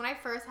taste. When I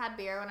first had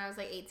beer when I was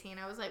like 18,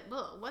 I was like,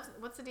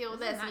 what's the deal with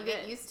this? And you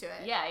get used to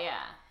it. Yeah,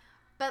 yeah.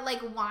 But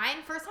like wine,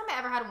 first time I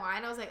ever had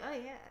wine, I was like, oh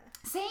yeah.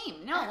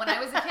 Same. No, when I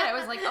was a kid, I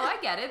was like, oh,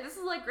 I get it. This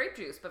is like grape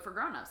juice, but for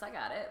grown-ups, I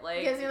got it. Like,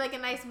 it gives me like a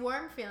nice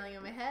warm feeling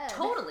in my head.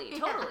 Totally.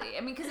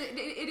 I mean, because it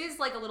is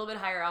like a little bit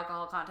higher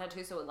alcohol content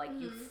too, so like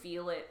you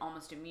feel it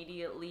almost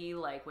immediately,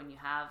 like when you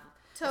have.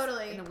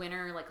 Totally. In the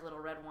winter, like a little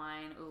red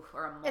wine,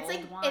 or a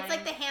mulled wine. It's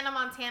like the Hannah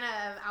Montana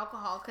of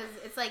alcohol because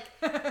it's like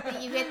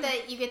you get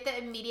the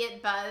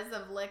immediate buzz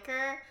of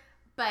liquor,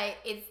 but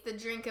it's the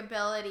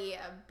drinkability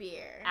of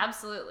beer.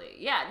 Absolutely,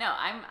 yeah. No,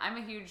 I'm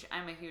a huge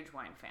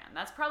wine fan.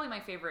 That's probably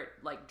my favorite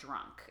like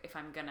drunk. If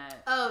I'm gonna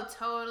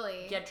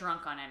totally get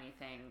drunk on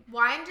anything,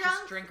 wine drunk.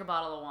 Just drink a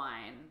bottle of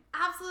wine.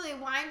 Absolutely,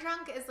 wine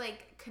drunk is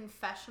like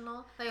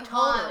confessional. Like totally.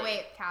 Hold on,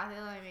 wait,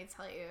 Kathy, let me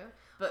tell you.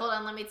 But, hold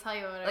on, let me tell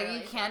you what. Like you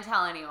can't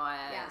tell anyone,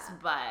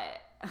 but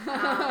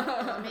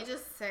let me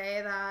just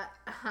say that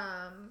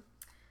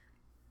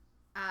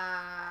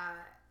I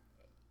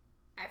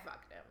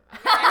fucked him.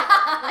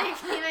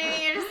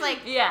 Okay? You're just like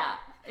yeah,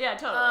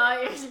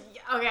 totally.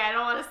 Okay, I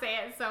don't want to say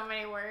it in so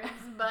many words,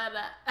 but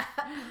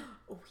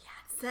we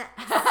had sex.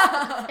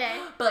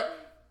 Okay,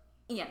 but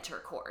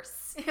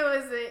intercourse. It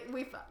was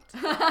we fucked.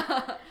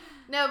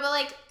 No, but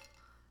like.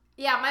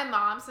 Yeah, my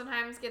mom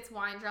sometimes gets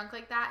wine drunk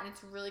like that, and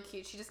it's really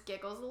cute. She just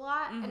giggles a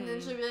lot, and then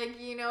she'll be like,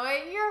 you know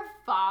what your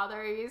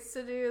father used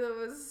to do that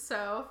was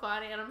so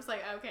funny? And I'm just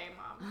like, okay,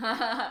 Mom. All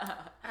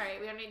right,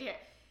 we don't need to hear it.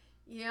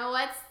 You know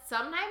what?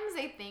 Sometimes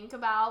I think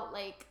about,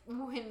 like,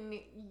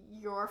 when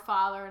your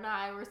father and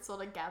I were still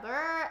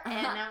together,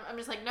 and I'm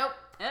just like, nope.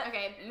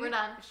 Okay, we're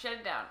done. Shut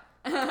it down.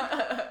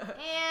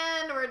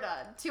 And we're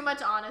done. Too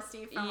much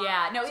honesty from Mom.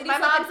 Yeah, no, so my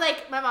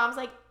mom's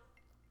like,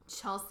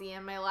 Chelsea,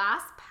 in my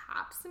last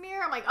pap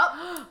smear, I'm like,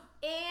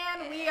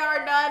 and we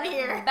are done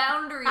here.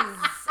 Boundaries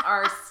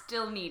are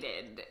still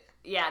needed.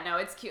 Yeah, no,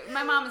 it's cute.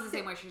 My mom is the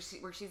same way,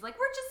 where she's like,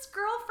 we're just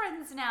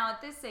girlfriends now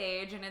at this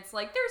age, and it's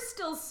like, there's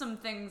still some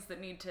things that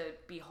need to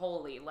be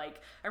holy.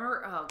 Like, I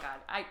remember, oh God,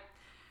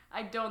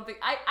 I don't think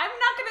I'm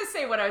not gonna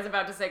say what I was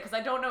about to say because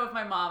I don't know if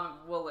my mom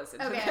will listen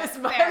to this.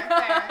 But,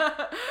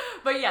 fair.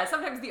 but yeah,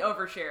 sometimes the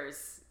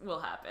overshares will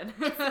happen.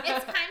 It's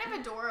kind of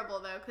adorable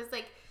though, because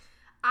like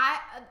I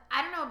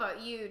don't know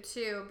about you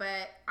too,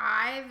 but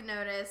I've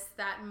noticed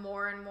that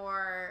more and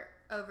more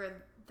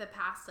over the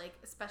past, like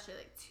especially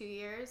like 2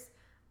 years,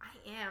 I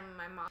am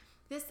my mom.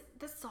 This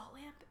salt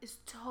lamp is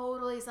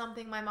totally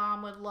something my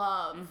mom would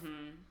love.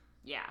 Mm-hmm.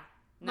 Yeah.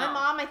 No. My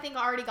mom, I think,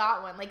 already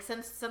got one. Like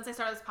since I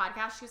started this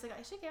podcast, she was like,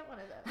 I should get one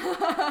of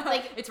them.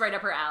 Like it's right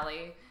up her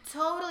alley.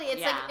 Totally.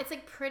 It's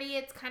like pretty.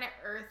 It's kind of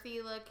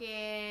earthy looking.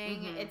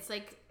 Mm-hmm.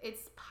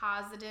 It's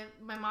positive.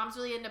 My mom's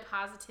really into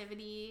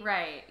positivity.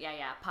 Right.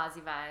 Yeah.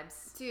 Posy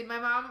vibes. Dude, my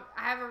mom,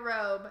 I have a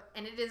robe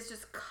and it is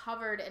just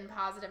covered in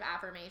positive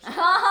affirmations.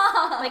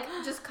 Like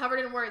just covered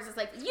in words. It's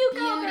like you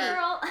beauty. Go,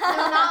 girl. No,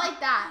 not like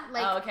that.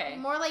 Like okay.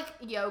 More like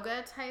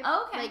yoga type.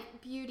 Oh, okay.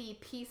 Like beauty,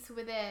 peace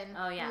within.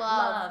 Oh yeah.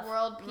 Love.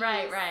 World peace.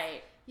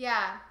 Right.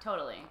 Yeah.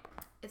 Totally.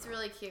 It's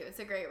really cute. It's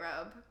a great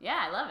robe.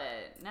 Yeah, I love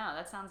it. No,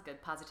 that sounds good.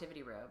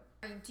 Positivity robe.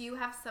 Do you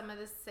have some of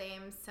the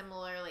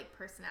similar like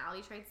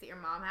personality traits that your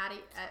mom had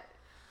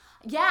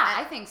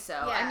I think so.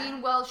 Yeah. I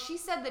mean, well, she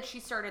said that she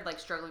started like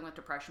struggling with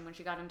depression when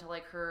she got into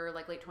like her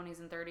like late 20s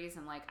and 30s,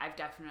 and like I've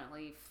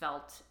definitely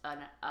felt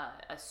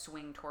a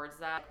swing towards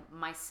that.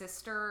 My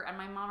sister and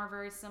my mom are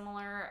very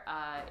similar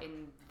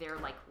in their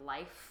like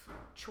life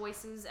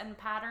choices and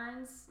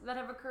patterns that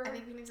have occurred. I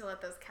think we need to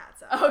let those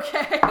cats out.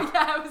 Okay.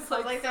 Yeah, I was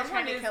like they're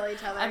trying to kill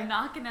each other. I'm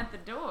knocking at the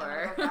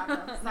door. Go grab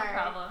them. No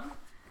problem.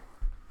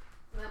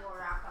 And then we'll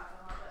wrap up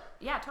in a little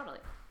bit. Yeah, totally.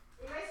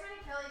 Are you guys trying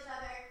to kill each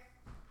other?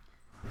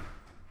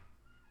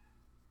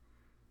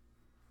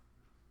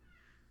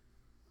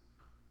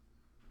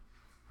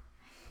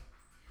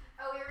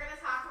 Oh, we were going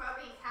to talk about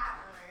being cat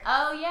owners.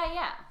 Oh,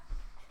 yeah.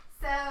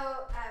 So,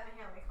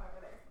 here, let me come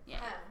over there. Yeah.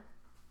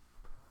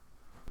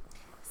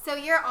 So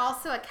you're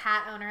also a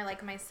cat owner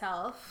like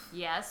myself.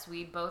 Yes,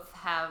 we both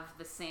have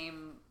the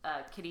same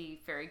kitty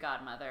fairy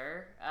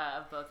godmother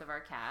of both of our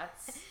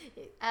cats.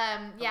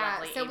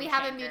 Yeah, so Amy we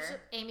have Shanker.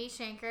 Amy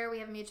Shanker. We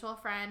have a mutual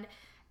friend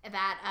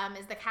that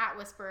is the cat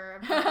whisperer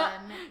of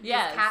Brooklyn.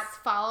 Yes. These cats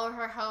follow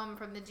her home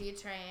from the G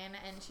train,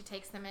 and she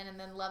takes them in and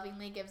then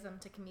lovingly gives them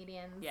to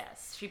comedians.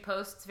 Yes, she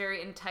posts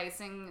very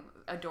enticing,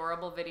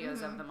 adorable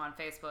videos of them on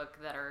Facebook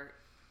that are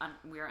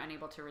we are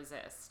unable to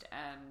resist.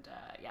 And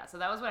so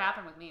that was what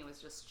happened with me.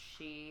 Was just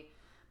she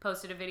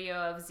posted a video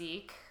of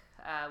Zeke,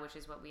 which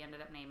is what we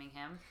ended up naming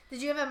him.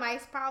 Did you have a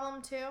mice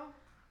problem too?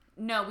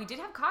 No, we did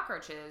have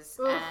cockroaches.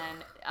 Oof.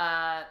 And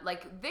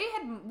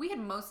we had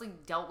mostly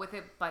dealt with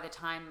it by the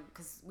time,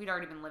 because we'd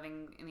already been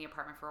living in the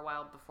apartment for a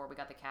while before we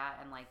got the cat,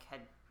 and like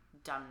had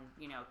done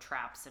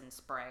traps and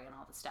spray and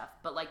all the stuff.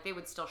 But like they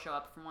would still show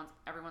up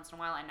every once in a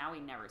while, and now we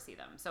never see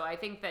them. So I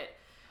think that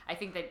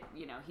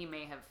he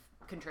may have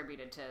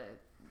contributed to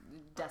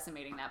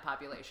decimating that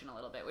population a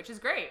little bit, which is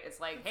great. It's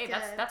like, hey,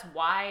 that's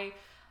why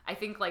I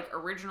think like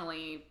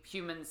originally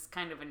humans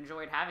kind of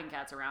enjoyed having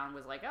cats around,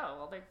 was like, oh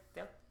well,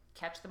 they'll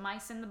catch the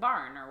mice in the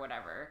barn or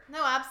whatever.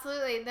 No,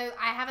 absolutely.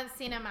 I haven't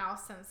seen a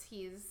mouse since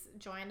he's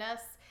joined us.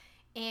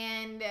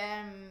 And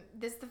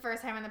this is the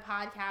first time on the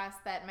podcast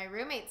that my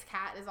roommate's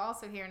cat is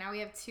also here. Now we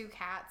have 2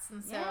 cats.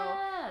 And so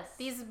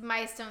these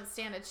mice don't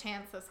stand a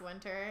chance this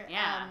winter.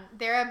 Yeah.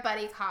 They're a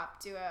buddy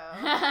cop duo,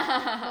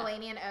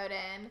 Mulaney and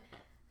Odin.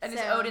 And is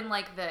Odin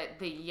like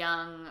the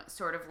young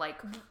sort of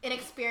like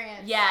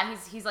inexperienced? Yeah,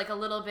 he's like a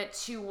little bit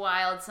too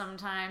wild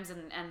sometimes,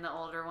 and the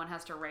older one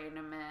has to rein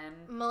him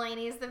in.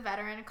 Mulaney's the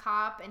veteran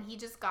cop, and he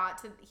just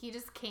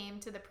came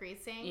to the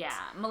precinct. Yeah,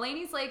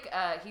 Mulaney's like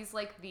he's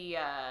like the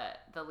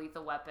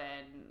Lethal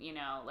Weapon,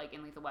 like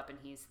in Lethal Weapon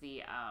he's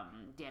the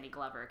Danny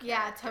Glover character.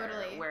 Yeah,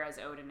 totally. Whereas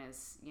Odin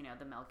is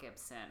the Mel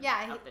Gibson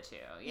of the two.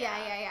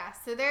 Yeah.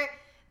 So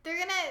they're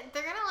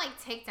gonna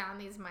like take down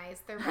these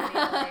mice. They're ready to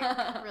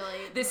like really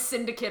this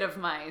syndicate of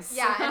mice.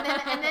 Yeah,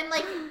 and then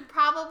like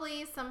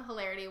probably some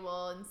hilarity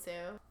will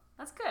ensue.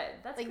 That's good.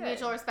 That's like good.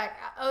 mutual respect.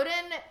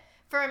 Odin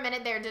for a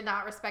minute there did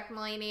not respect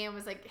Mulaney and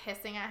was like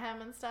hissing at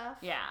him and stuff.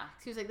 Yeah.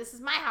 He was like, "This is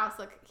my house.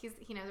 Look,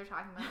 he knows we're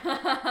talking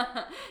about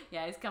it."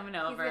 Yeah, he's coming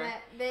over.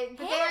 They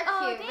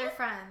are cute. They're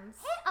friends.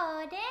 Hey,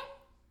 Odin.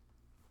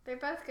 They're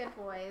both good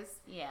boys.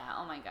 Yeah.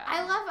 Oh my god.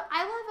 I love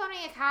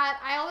owning a cat.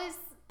 I always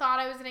thought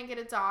I was gonna get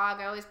a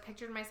dog. I always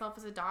pictured myself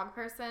as a dog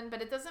person,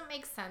 but it doesn't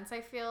make sense, I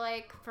feel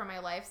like, for my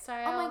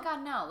lifestyle. Oh my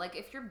god, no. Like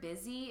if you're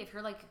busy, if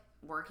you're like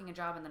working a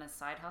job and then a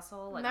side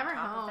hustle, like never on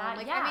top home. of that,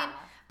 like, yeah. I mean,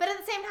 but at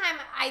the same time,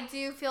 I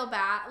do feel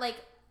bad. Like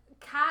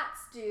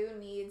cats do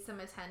need some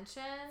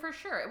attention. For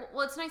sure.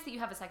 Well, it's nice that you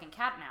have a second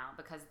cat now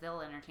because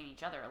they'll entertain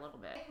each other a little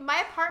bit.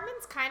 My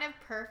apartment's kind of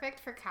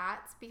perfect for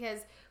cats because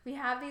we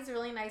have these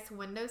really nice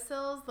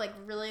windowsills, like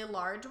really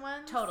large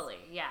ones. Totally,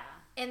 yeah.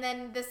 And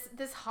then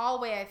this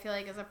hallway, I feel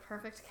like, is a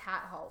perfect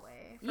cat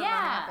hallway for running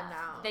up and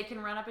down. They can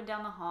run up and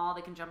down the hall.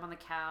 They can jump on the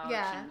couch.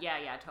 Yeah. And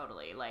yeah,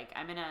 totally. Like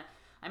I'm in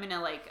a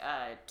like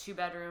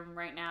 2-bedroom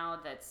right now.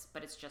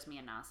 But it's just me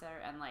and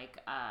Nasser. And like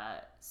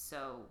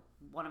so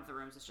one of the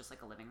rooms is just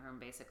like a living room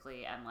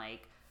basically. And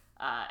like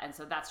And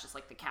so that's just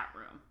like the cat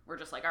room. We're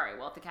just like, all right,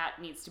 well, if the cat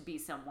needs to be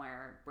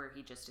somewhere where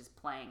he just is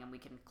playing and we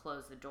can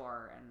close the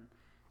door and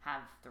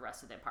have the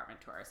rest of the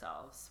apartment to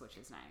ourselves, which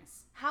is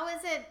nice. How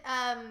is it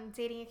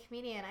dating a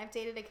comedian? I've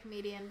dated a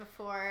comedian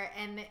before,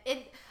 and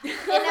it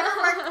never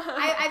worked.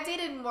 I've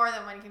dated more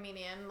than one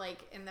comedian,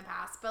 like, in the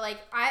past, but, like,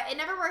 it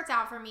never worked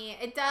out for me.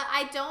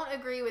 I don't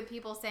agree with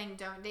people saying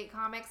don't date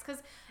comics,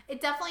 because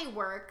it definitely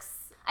works.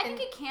 I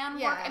think it can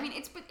work. I mean,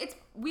 it's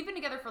we've been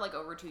together for like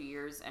over 2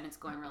 years and it's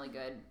going really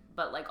good.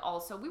 But like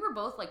also we were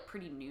both like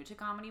pretty new to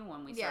comedy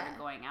when we started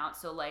going out.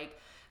 So like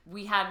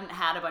we hadn't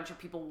had a bunch of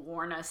people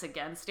warn us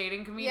against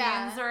dating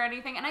comedians or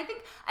anything. And I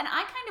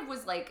kind of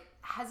was like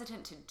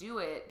hesitant to do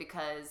it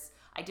because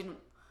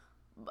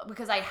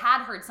I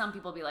had heard some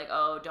people be like,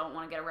 oh, don't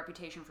want to get a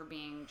reputation for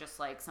being just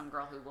like some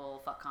girl who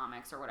will fuck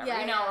comics or whatever,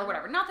 or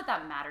whatever. Not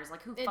that matters.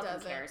 Like, who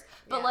fucking cares?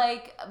 But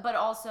but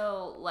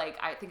also, like,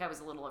 I think I was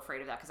a little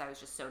afraid of that because I was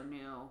just so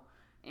new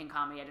in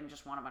comedy. I didn't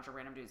just want a bunch of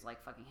random dudes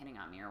like fucking hitting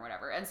on me or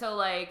whatever. And so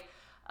like,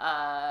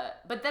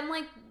 but then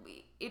like,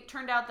 it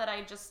turned out that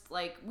I just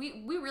like,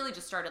 we really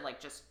just started like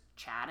just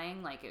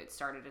chatting. Like, it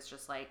started as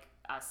just like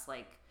us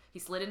like, he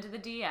slid into the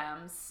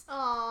DMs.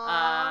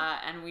 Aww.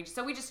 And we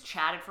just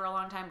chatted for a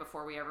long time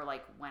before we ever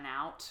like went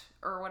out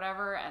or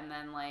whatever. And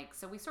then like,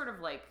 so we sort of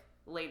like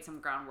laid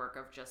some groundwork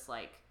of just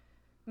like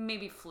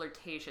maybe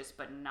flirtatious,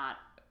 but not,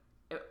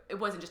 it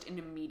wasn't just an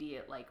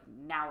immediate like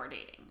now we're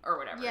dating or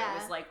whatever. Yeah.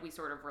 It was like we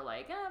sort of were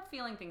like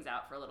feeling things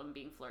out for a little and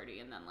being flirty.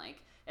 And then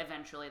like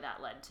eventually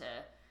that led to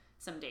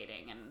some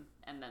dating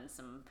and then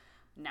some.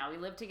 Now we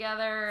live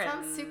together.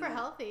 Sounds super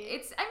healthy.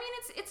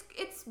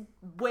 It's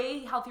way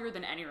healthier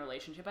than any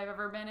relationship I've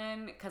ever been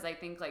in because I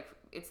think like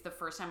it's the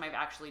first time I've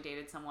actually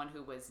dated someone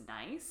who was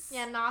nice.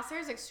 Yeah,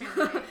 Nasser's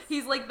extremely nice.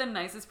 He's like the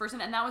nicest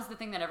person, and that was the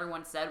thing that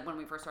everyone said when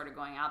we first started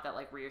going out that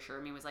like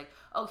reassured me was like,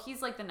 oh,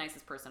 he's like the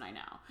nicest person I know.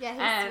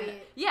 Yeah, he's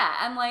sweet. Yeah,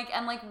 and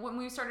like when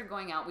we started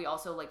going out, we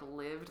also like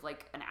lived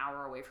like an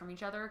hour away from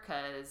each other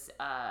because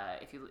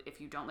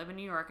if you don't live in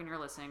New York and you're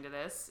listening to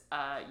this,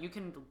 you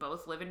can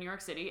both live in New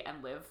York City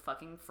and live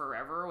fucking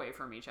forever away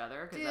from each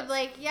other. Dude,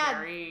 like,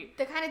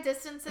 the kind of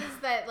distances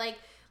that like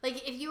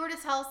if you were to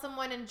tell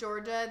someone in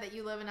Georgia that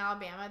you live in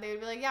Alabama, they would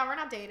be like, yeah, we're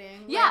not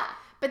dating. Yeah. Like,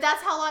 but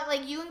that's how long,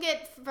 like, you can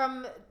get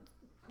from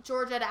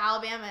Georgia to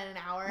Alabama in an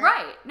hour.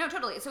 Right. No,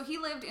 totally. So he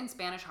lived in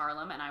Spanish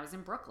Harlem and I was in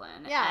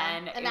Brooklyn. Yeah,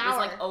 and an it hour. was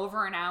like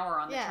over an hour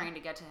on the train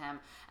to get to him.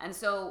 And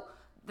so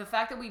the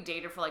fact that we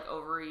dated for like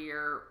over a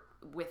year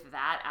with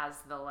that as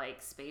the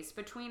like space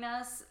between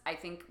us, I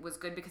think was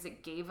good because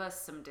it gave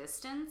us some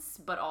distance,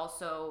 but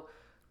also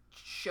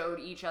showed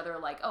each other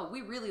like, oh,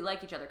 we really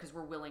like each other because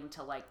we're willing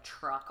to like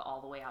truck all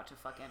the way out to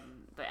fucking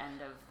the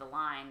end of the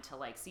line to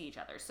like see each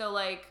other. So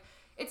like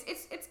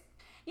it's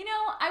you know,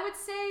 I would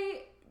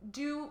say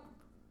do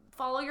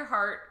follow your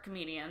heart,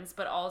 comedians,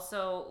 but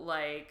also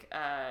like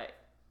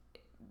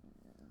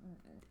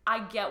I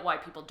get why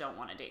people don't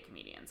want to date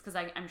comedians because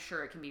I'm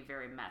sure it can be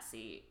very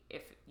messy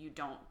if you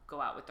don't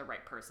go out with the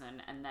right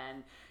person and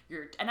then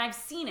and I've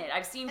seen it.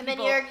 I've seen and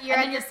people then you're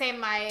at the same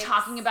mic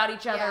talking about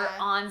each other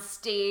on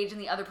stage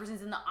and the other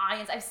person's in the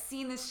audience. I've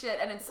seen this shit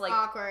and it's like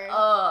awkward.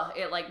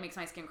 It like makes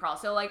my skin crawl.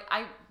 So like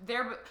I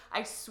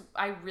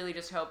really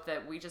just hope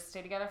that we just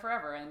stay together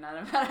forever and none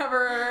of that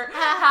ever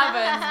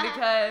happens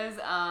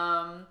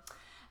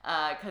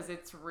because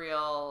it's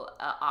real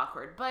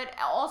awkward. But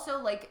also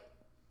like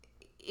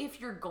if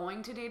you're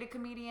going to date a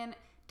comedian,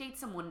 date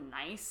someone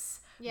nice.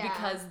 Yeah.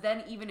 Because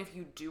then even if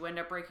you do end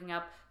up breaking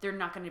up, they're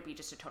not going to be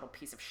just a total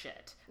piece of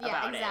shit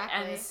about it.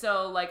 And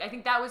so like I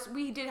think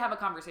we did have a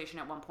conversation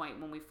at one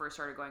point when we first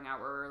started going out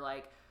where we were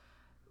like,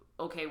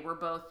 okay, we're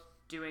both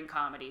doing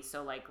comedy,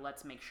 so like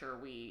let's make sure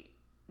we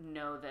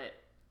know that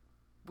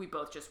we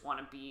both just want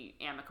to be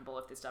amicable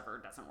if this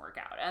ever doesn't work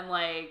out. And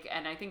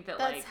I think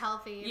that's like,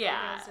 healthy.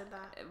 Yeah. You guys did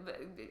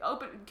that.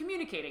 Open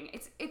communicating.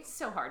 It's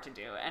so hard to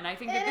do. And I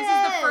think that this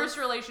is the first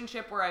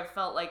relationship where I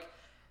felt like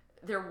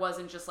there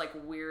wasn't just like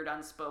weird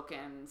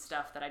unspoken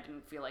stuff that I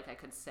didn't feel like I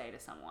could say to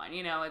someone.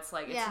 You know, it's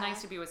like it's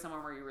nice to be with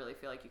someone where you really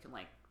feel like you can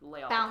like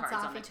lay all bounce the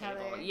cards off on the each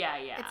table. other. Yeah.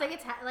 It's like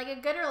like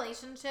a good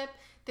relationship.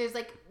 There's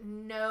like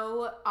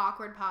no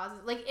awkward pauses.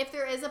 Like if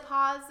there is a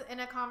pause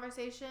in a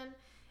conversation,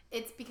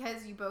 it's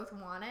because you both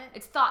want it.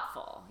 It's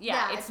thoughtful.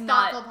 Yeah, it's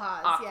not thoughtful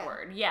pause,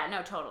 awkward. Yeah,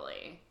 no,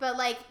 totally. But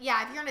like,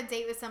 yeah, if you're on a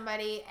date with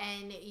somebody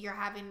and you're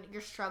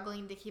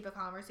struggling to keep a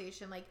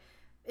conversation, like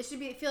it should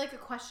feel like a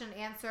question and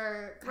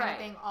answer kind of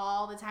thing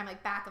all the time,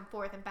 like back and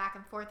forth and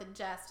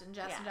jest. And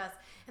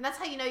that's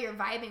how you know you're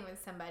vibing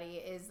with somebody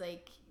is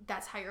like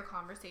that's how your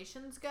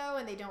conversations go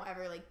and they don't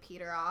ever like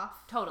peter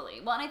off.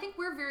 Totally. Well, and I think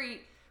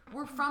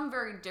we're from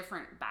very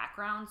different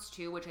backgrounds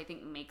too, which I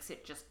think makes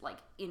it just like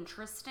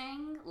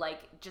interesting.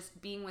 Like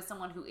just being with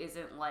someone who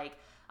isn't like,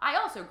 I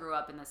also grew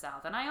up in the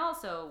South and I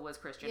also was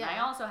Christian. Yeah. I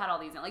also had all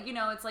these, like, you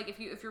know, it's like if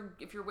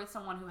you're with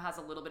someone who has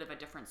a little bit of a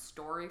different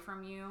story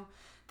from you,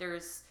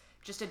 there's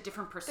just a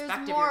different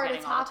perspective you're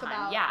getting all the time.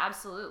 About. Yeah,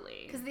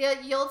 absolutely. Because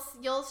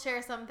you'll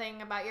share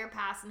something about your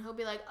past and he'll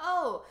be like,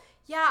 oh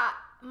yeah,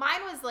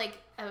 mine was like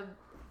a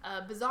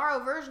a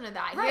bizarro version of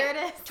that. Right. Here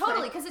it is.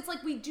 Totally, because it's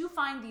like we do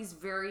find these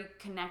very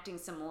connecting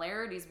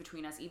similarities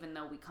between us, even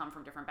though we come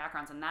from different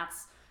backgrounds, and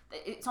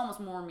it's almost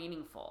more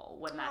meaningful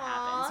when that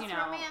happens.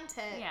 That's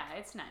romantic. Yeah,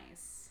 it's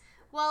nice.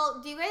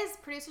 Well, do you guys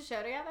produce a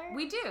show together?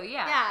 We do,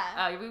 yeah.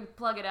 Yeah. We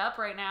plug it up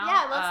right now.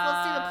 Yeah,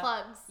 let's do the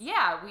plugs.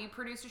 Yeah, we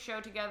produce a show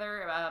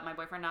together. My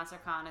boyfriend Nasser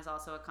Khan is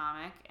also a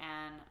comic,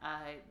 and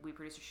we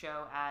produce a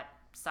show at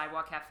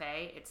Sidewalk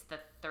Cafe. It's the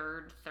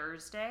third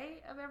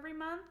Thursday of every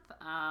month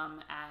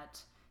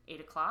at 8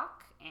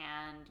 o'clock,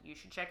 and you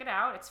should check it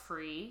out. It's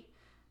free.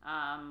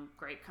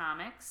 Great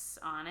comics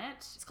on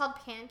it. It's called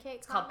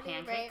Pancake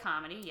Comedy,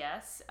 Comedy,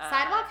 yes.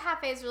 Sidewalk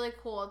Cafe is really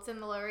cool. It's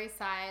in the Lower East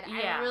Side.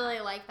 Yeah. I really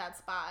like that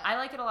spot. I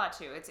like it a lot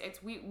too.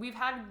 We've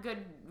had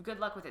good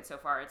luck with it so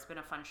far. It's been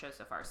a fun show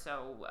so far.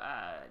 So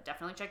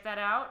definitely check that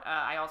out.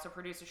 I also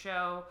produce a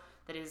show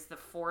that is the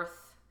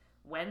fourth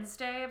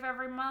Wednesday of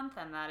every month,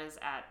 and that is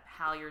at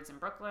Halyards in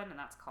Brooklyn, and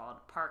that's called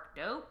Park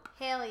Dope.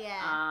 Hell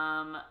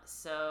yeah.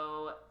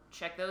 So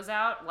check those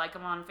out, like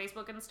them on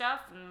Facebook and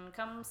stuff, and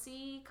come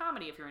see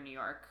comedy if you're in New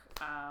York.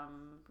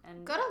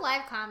 And go to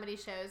live comedy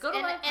shows.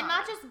 And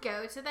not just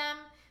go to them,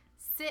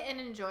 sit and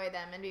enjoy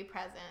them and be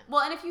present.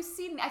 Well, and if you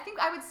see, I think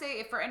I would say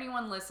if for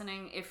anyone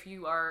listening, if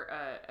you are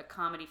a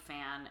comedy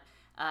fan,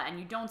 and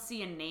you don't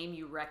see a name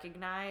you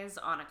recognize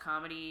on a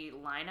comedy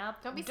lineup,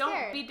 don't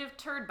be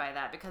deterred by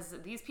that, because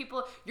these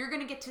people, you're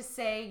going to get to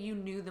say you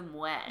knew them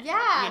when.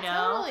 Yeah, you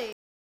know? Totally.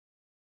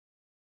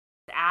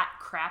 At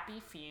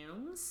Crappy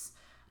Fumes,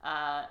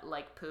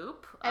 like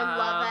poop. I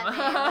love that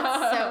name.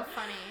 That's so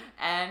funny.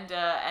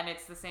 And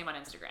it's the same on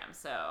Instagram.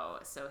 So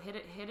hit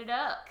it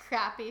up.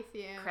 Crappy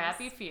Fumes.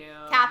 Crappy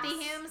Fumes.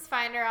 Kathy Humes.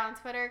 Find her on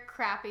Twitter.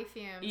 Crappy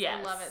Fumes. Yes.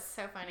 I love it.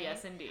 So funny.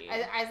 Yes, indeed.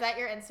 Is that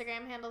your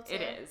Instagram handle too?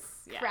 It is.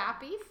 Yeah.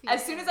 Crappy Fumes.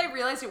 As soon as I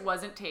realized it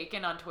wasn't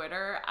taken on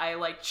Twitter, I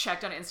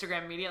checked on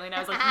Instagram immediately, and I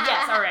was like,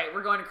 yes, all right,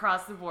 we're going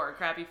across the board.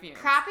 Crappy Fumes.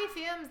 Crappy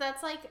Fumes.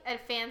 That's like a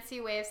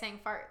fancy way of saying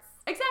farts.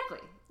 Exactly.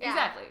 Yeah,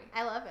 exactly.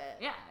 I love it.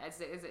 Yeah,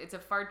 it's a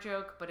fart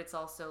joke, but it's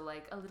also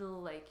a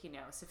little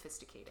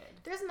sophisticated.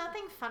 There's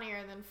nothing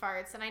funnier than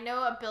farts, and I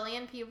know a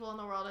billion people in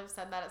the world have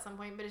said that at some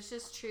point, but it's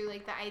just true.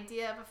 The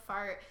idea of a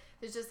fart,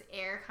 there's just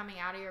air coming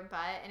out of your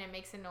butt, and it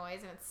makes a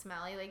noise, and it's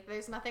smelly.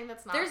 There's nothing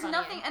that's not. There's funny.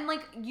 nothing, and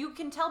you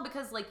can tell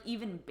because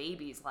even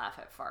babies laugh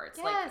at farts.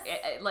 Yes.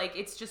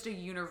 It's just a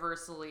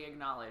universally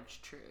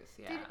acknowledged truth.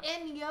 Yeah. Dude,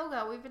 in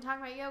yoga, we've been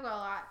talking about yoga a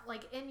lot.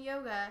 In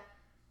yoga,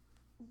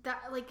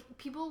 that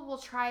people will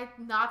try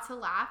not to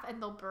laugh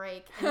and they'll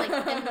break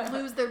and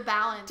lose their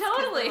balance.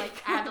 Totally. I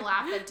had to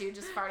laugh. That dude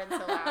just farted so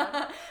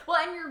loud. Well,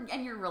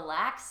 and you're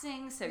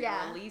relaxing, so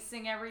Yeah. you're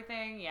releasing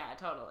everything. Yeah,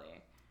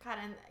 totally. God,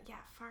 and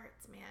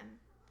farts, man.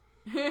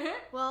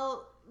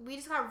 Well, we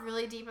just got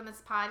really deep in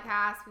this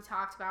podcast. We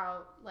talked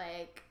about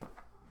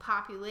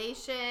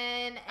population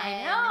and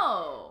I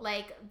know.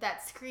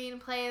 That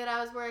screenplay that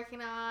I was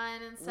working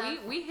on and stuff.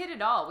 We hit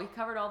it all. We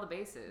covered all the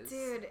bases.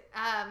 Dude,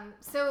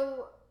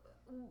 so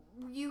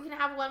you can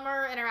have one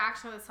more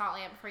interaction with the salt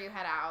lamp before you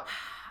head out.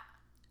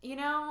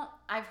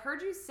 I've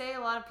heard you say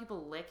a lot of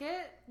people lick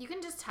it. You can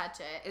just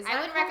touch it. Is I that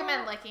wouldn't cool?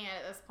 recommend licking it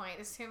at this point.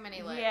 There's too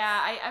many licks.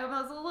 Yeah, I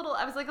was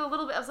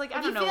like,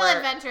 I don't know feel where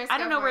adventurous, I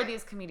don't go know for where it.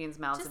 these comedians'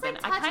 mouths Just, have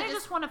been. touch I kind it, of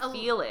just want to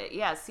feel it.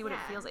 Yeah, see what it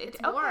feels like. It's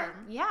Okay.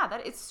 warm. Yeah,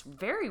 it's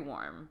very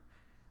warm.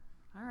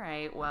 All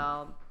right.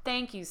 Well,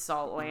 thank you,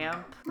 Salt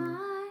Lamp.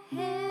 My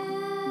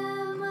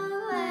Himalayan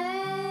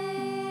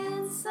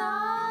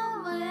salt.